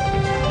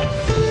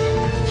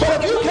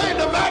 But if you came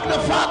to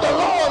magnify the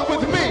Lord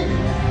with me,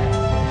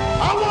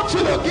 I want you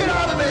to get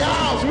out in the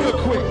aisles real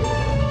quick.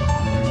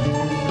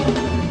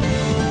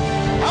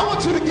 I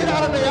want you to get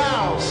out in the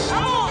aisles.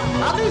 Come on.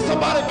 I need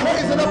somebody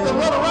crazy enough to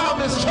run around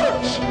this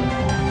church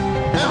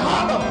and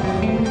holler,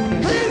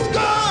 he's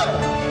good.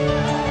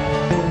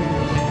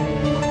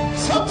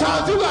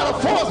 Sometimes you gotta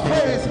force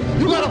praise.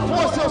 You gotta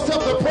force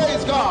yourself to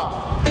praise God.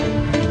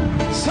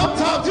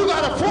 Sometimes you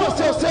gotta force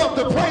yourself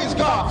to praise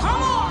God.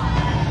 Come on.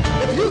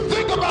 If you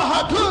think about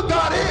how good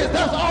God is,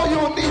 that's all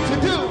you'll need to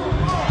do.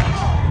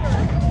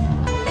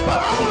 But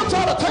I want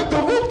y'all to take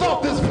the roof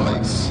off this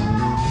place.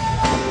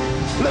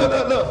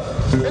 Look.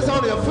 It's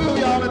only a few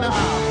y'all in the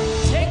aisle.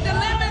 Take the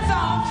limits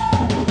off.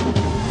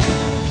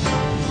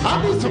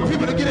 I need some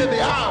people to get in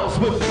the aisles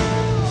with me.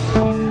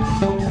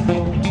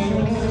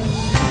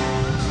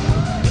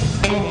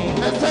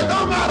 And say,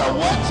 no matter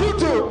what you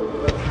do,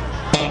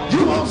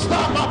 you won't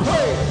stop my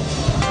praise.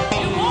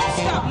 You won't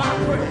stop my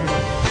prayer.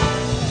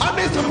 I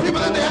need some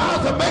people in the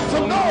aisles to make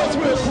some noise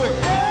real quick.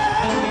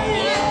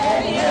 Yeah.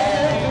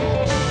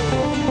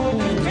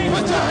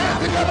 Put your hands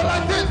together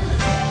like this.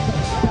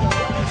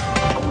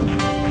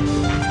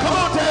 Come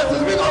on,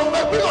 dancers. We're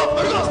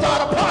gonna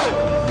start a party.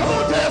 Come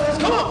on, dancers.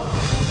 Come on.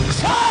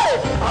 Say,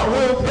 I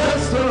will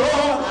bless the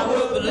Lord. I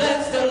will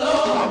bless the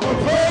Lord. I will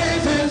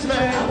praise his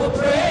name. I will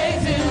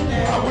praise his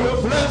name. I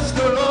will bless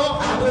the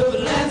Lord. I will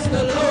bless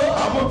the Lord.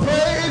 I will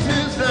praise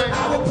his name. I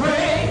will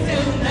praise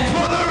his name.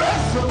 For the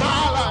rest of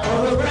my life.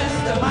 For the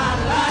rest of my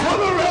life. For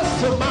the rest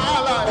of my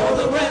life. For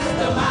the rest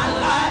of my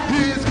life.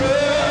 He's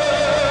good.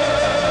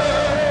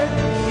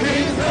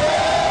 He's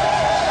good.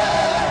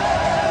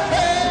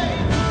 Hey.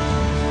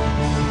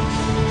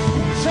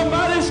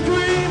 Somebody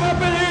scream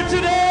up in here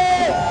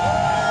today.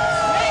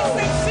 Makes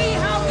them see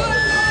how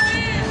good God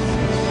is.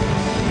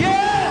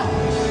 Yeah.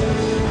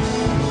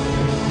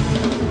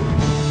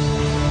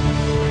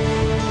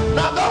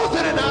 Now those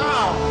that are in the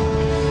aisle,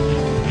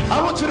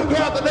 I want you to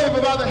grab the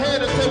neighbor by the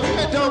hand and say, we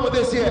ain't done with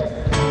this yet.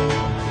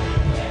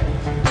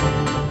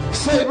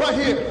 Say it right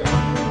here.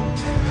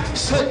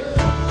 Say it.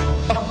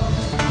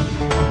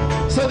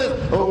 Say this.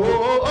 Oh, oh,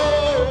 oh,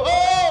 oh,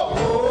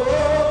 oh,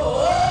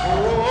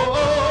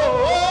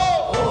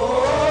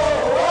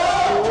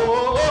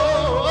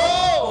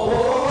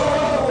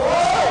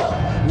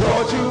 oh.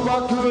 Lord, you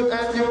are good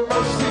and your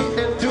mercy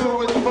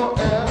endureth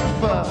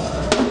forever.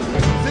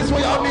 This is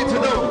what y'all need to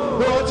know.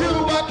 Lord, you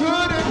are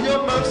good and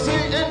your mercy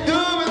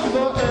endureth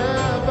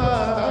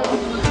forever.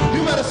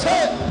 You better say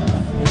it.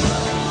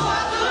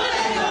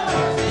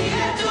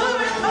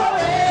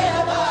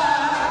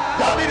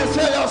 Y'all need to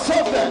tell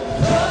yourself that.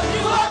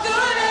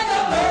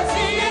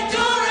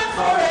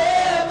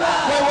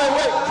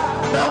 Wait.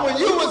 Now when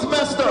you was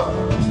messed up,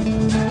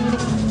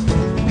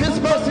 his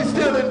mercy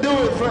still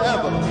endured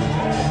forever.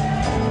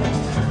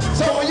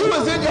 So when you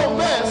was in your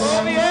mess,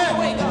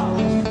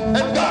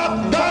 and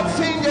God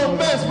seen your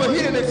mess, but he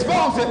didn't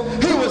expose it,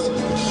 he was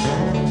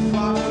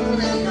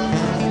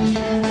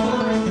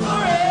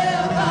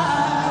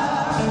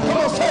come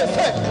on, say it.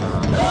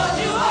 Lord,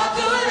 you are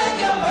good and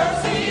your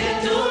mercy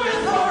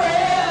endureth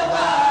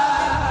forever.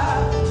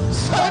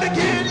 Say it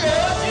again, yeah.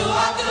 Lord, you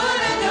are good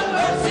and your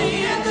mercy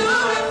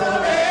endureth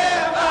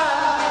forever.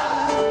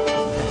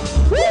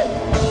 Woo.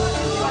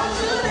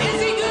 Is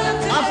he good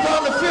I'm today?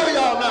 starting to feel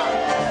y'all now.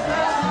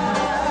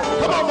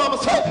 Come on, mama,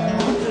 say it.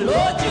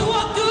 Lord, you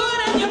are good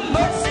and your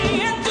mercy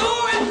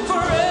endureth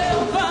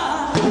forever.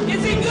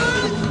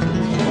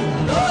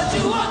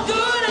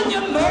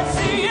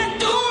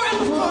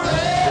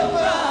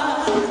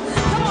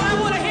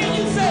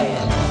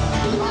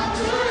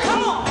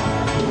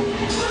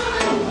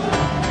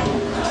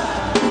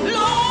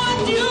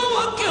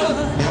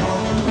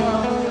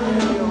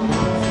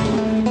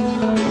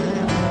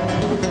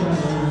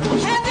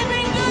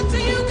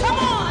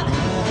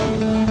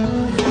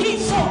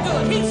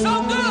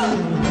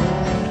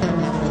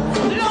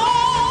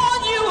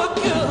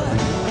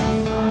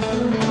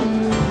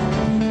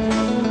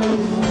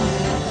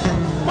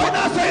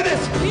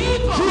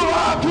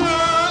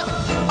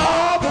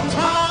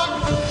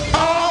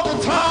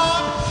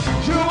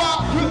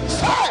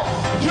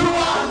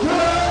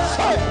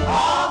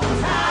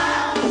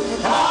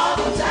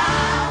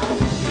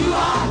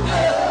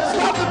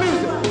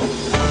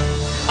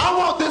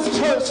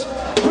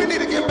 church, we need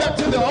to get back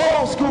to the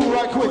old school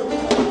right quick.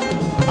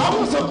 I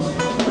want some,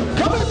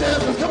 come here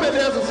dancers, come here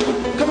dancers,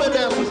 come here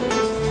dancers,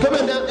 come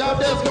here dancers, y'all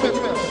dance, come here,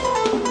 come here,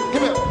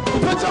 come here.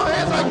 Put your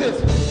hands like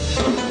this.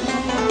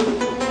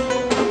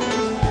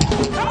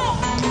 Come on.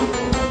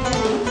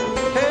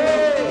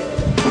 Hey,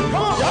 come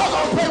on. Y'all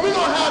gonna play, we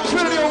gonna have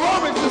Trinity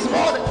aerobics this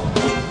morning.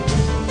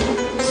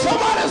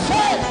 Somebody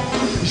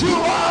say, you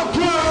are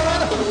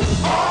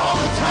good all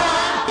the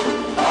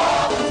time.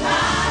 All the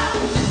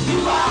time. You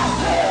are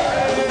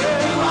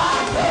good. You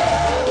are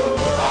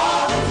good.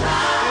 All the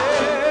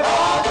time.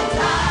 All the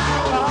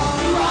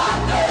time. You are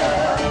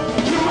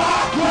good. You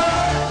are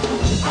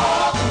good.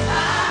 All the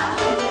time.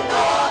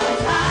 All the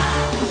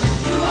time.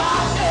 You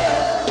are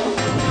good.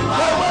 You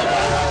are Wait.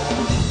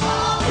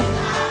 all the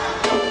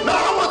time. Now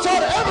I want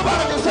y'all to,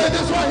 everybody can say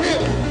this right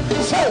here.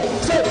 Say,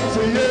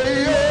 yeah,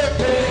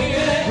 yeah,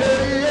 yeah,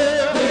 yeah,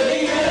 yeah.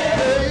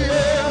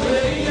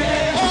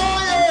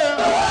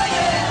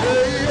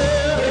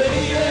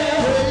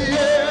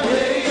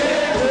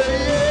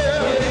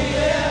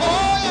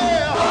 Oh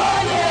yeah,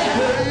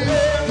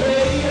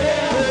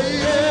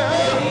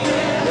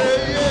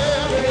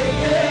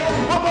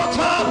 one more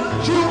time.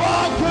 You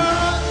are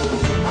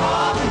good.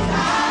 All the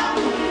time.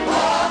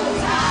 All the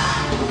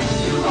time.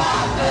 You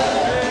are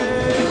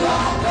good. You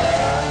are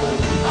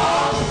good.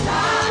 All the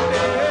time.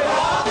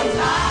 All the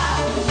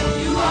time.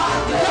 You are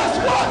good. Guess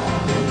what?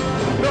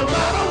 No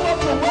matter what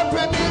the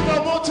weapon is, I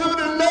want you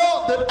to know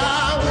that I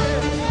win.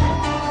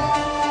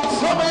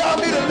 Some of y'all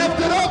need to lift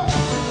it up.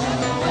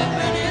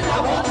 Weapon is, I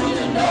want you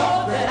to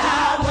know that I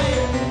win.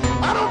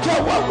 I don't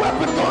care what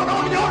weapon going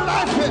on in your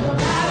life. No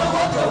matter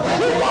what the You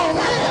weapon is, won't I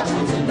win. want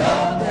you to know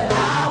that I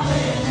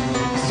win.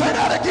 Say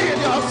that again,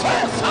 y'all. Say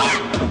it. Say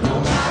it. No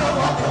matter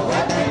what the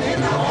weapon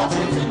is, I want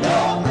you to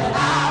know that I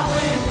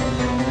win.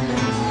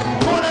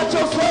 Point at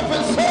yourself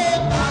and say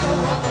it. No matter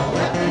what the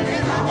weapon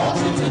is, I want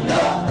you to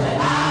know that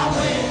I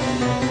win.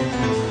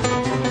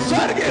 Say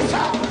it again. Say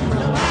it.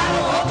 No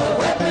matter what the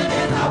weapon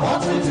is, I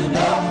want you to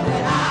know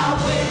that I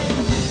win.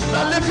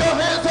 Now lift your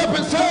hands up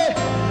and say,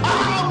 I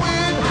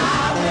win. I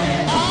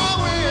win. I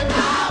win. I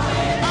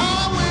win. I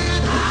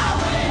win. I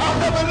win. I'll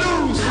never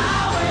lose. I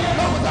win. As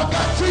long as I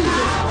got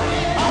Jesus, I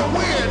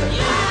win.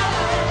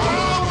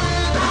 I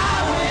win.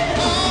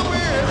 I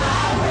win.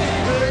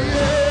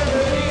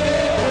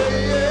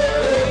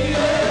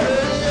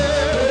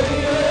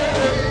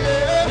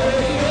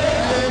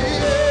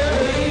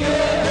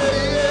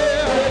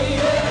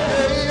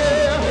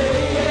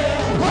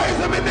 Yeah, praise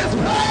him in this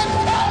place.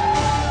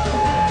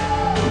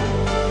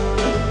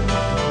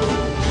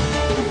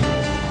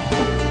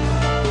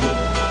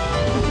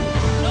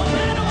 No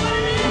matter what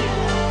it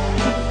is.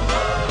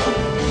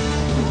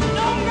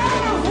 No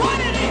matter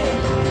what it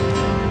is.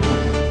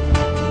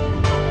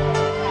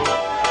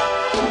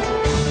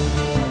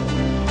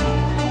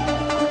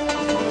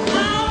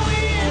 I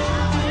win.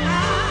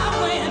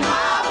 I win. I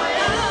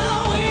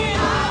win.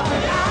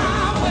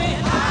 I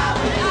win. I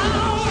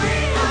win.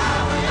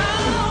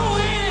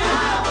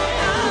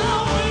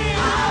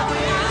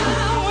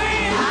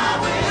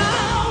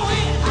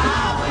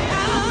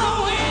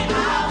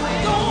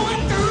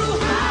 Going through,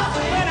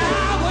 but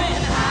I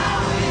win.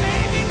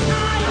 Maybe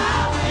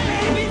tired,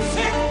 maybe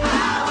sick,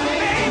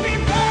 maybe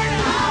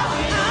burdened. I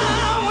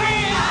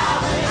win. I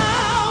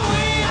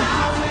win.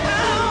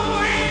 I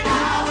win.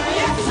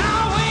 Yes, I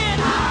win.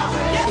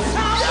 Yes, I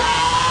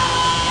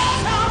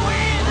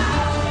win.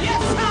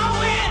 Yes, I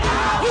win.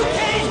 You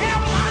can't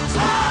have my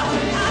joy.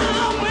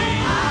 I win.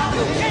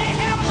 You can't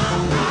have my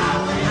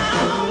power. I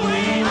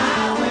win. I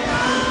win.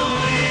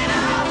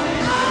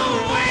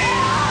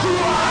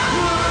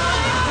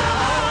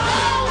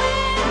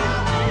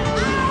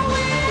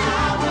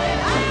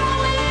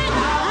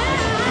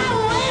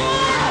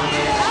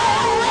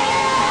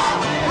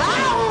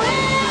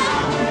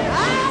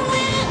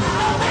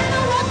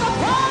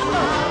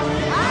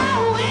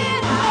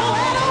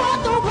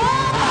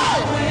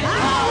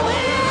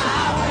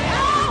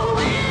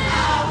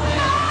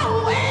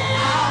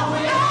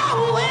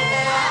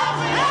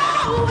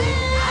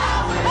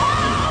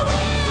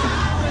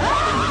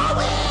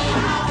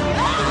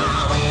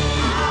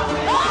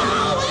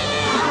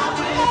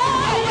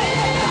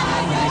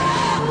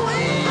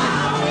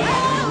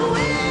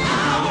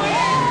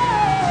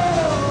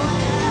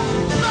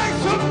 Make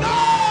some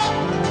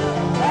noise.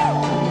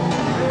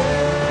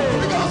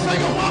 We're gonna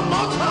sing it one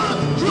more time.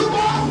 You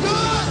are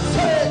good.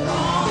 Say it.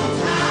 All the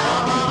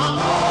time.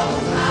 All the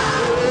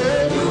time.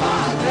 You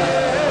are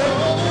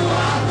good. You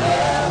are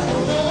good.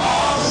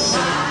 All the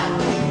time.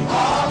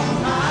 All the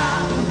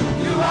time.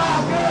 You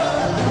are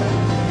good.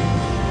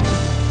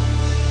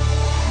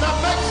 Now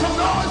make some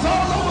noise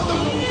all over the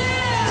room.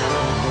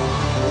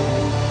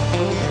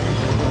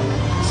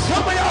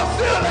 Some of y'all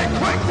still ain't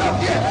cranked up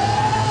yet.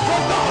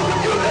 For those of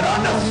you that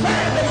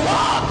understand that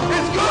God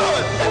is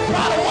good in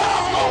spite of what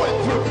I'm going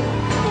through.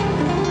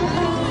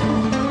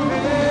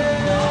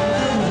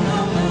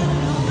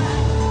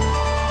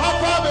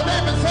 High five your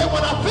neighbor and say,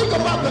 when I think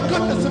about the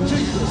goodness of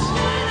Jesus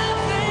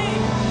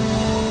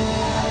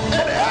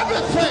and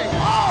everything,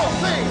 all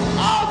things,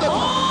 all the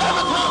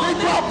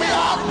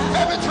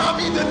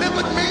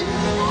with me.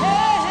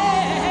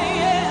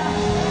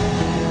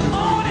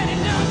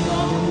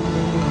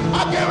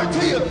 I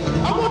guarantee you,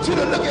 I want you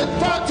to look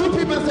at 2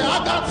 people and say,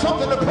 I got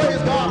something to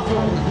praise God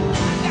for.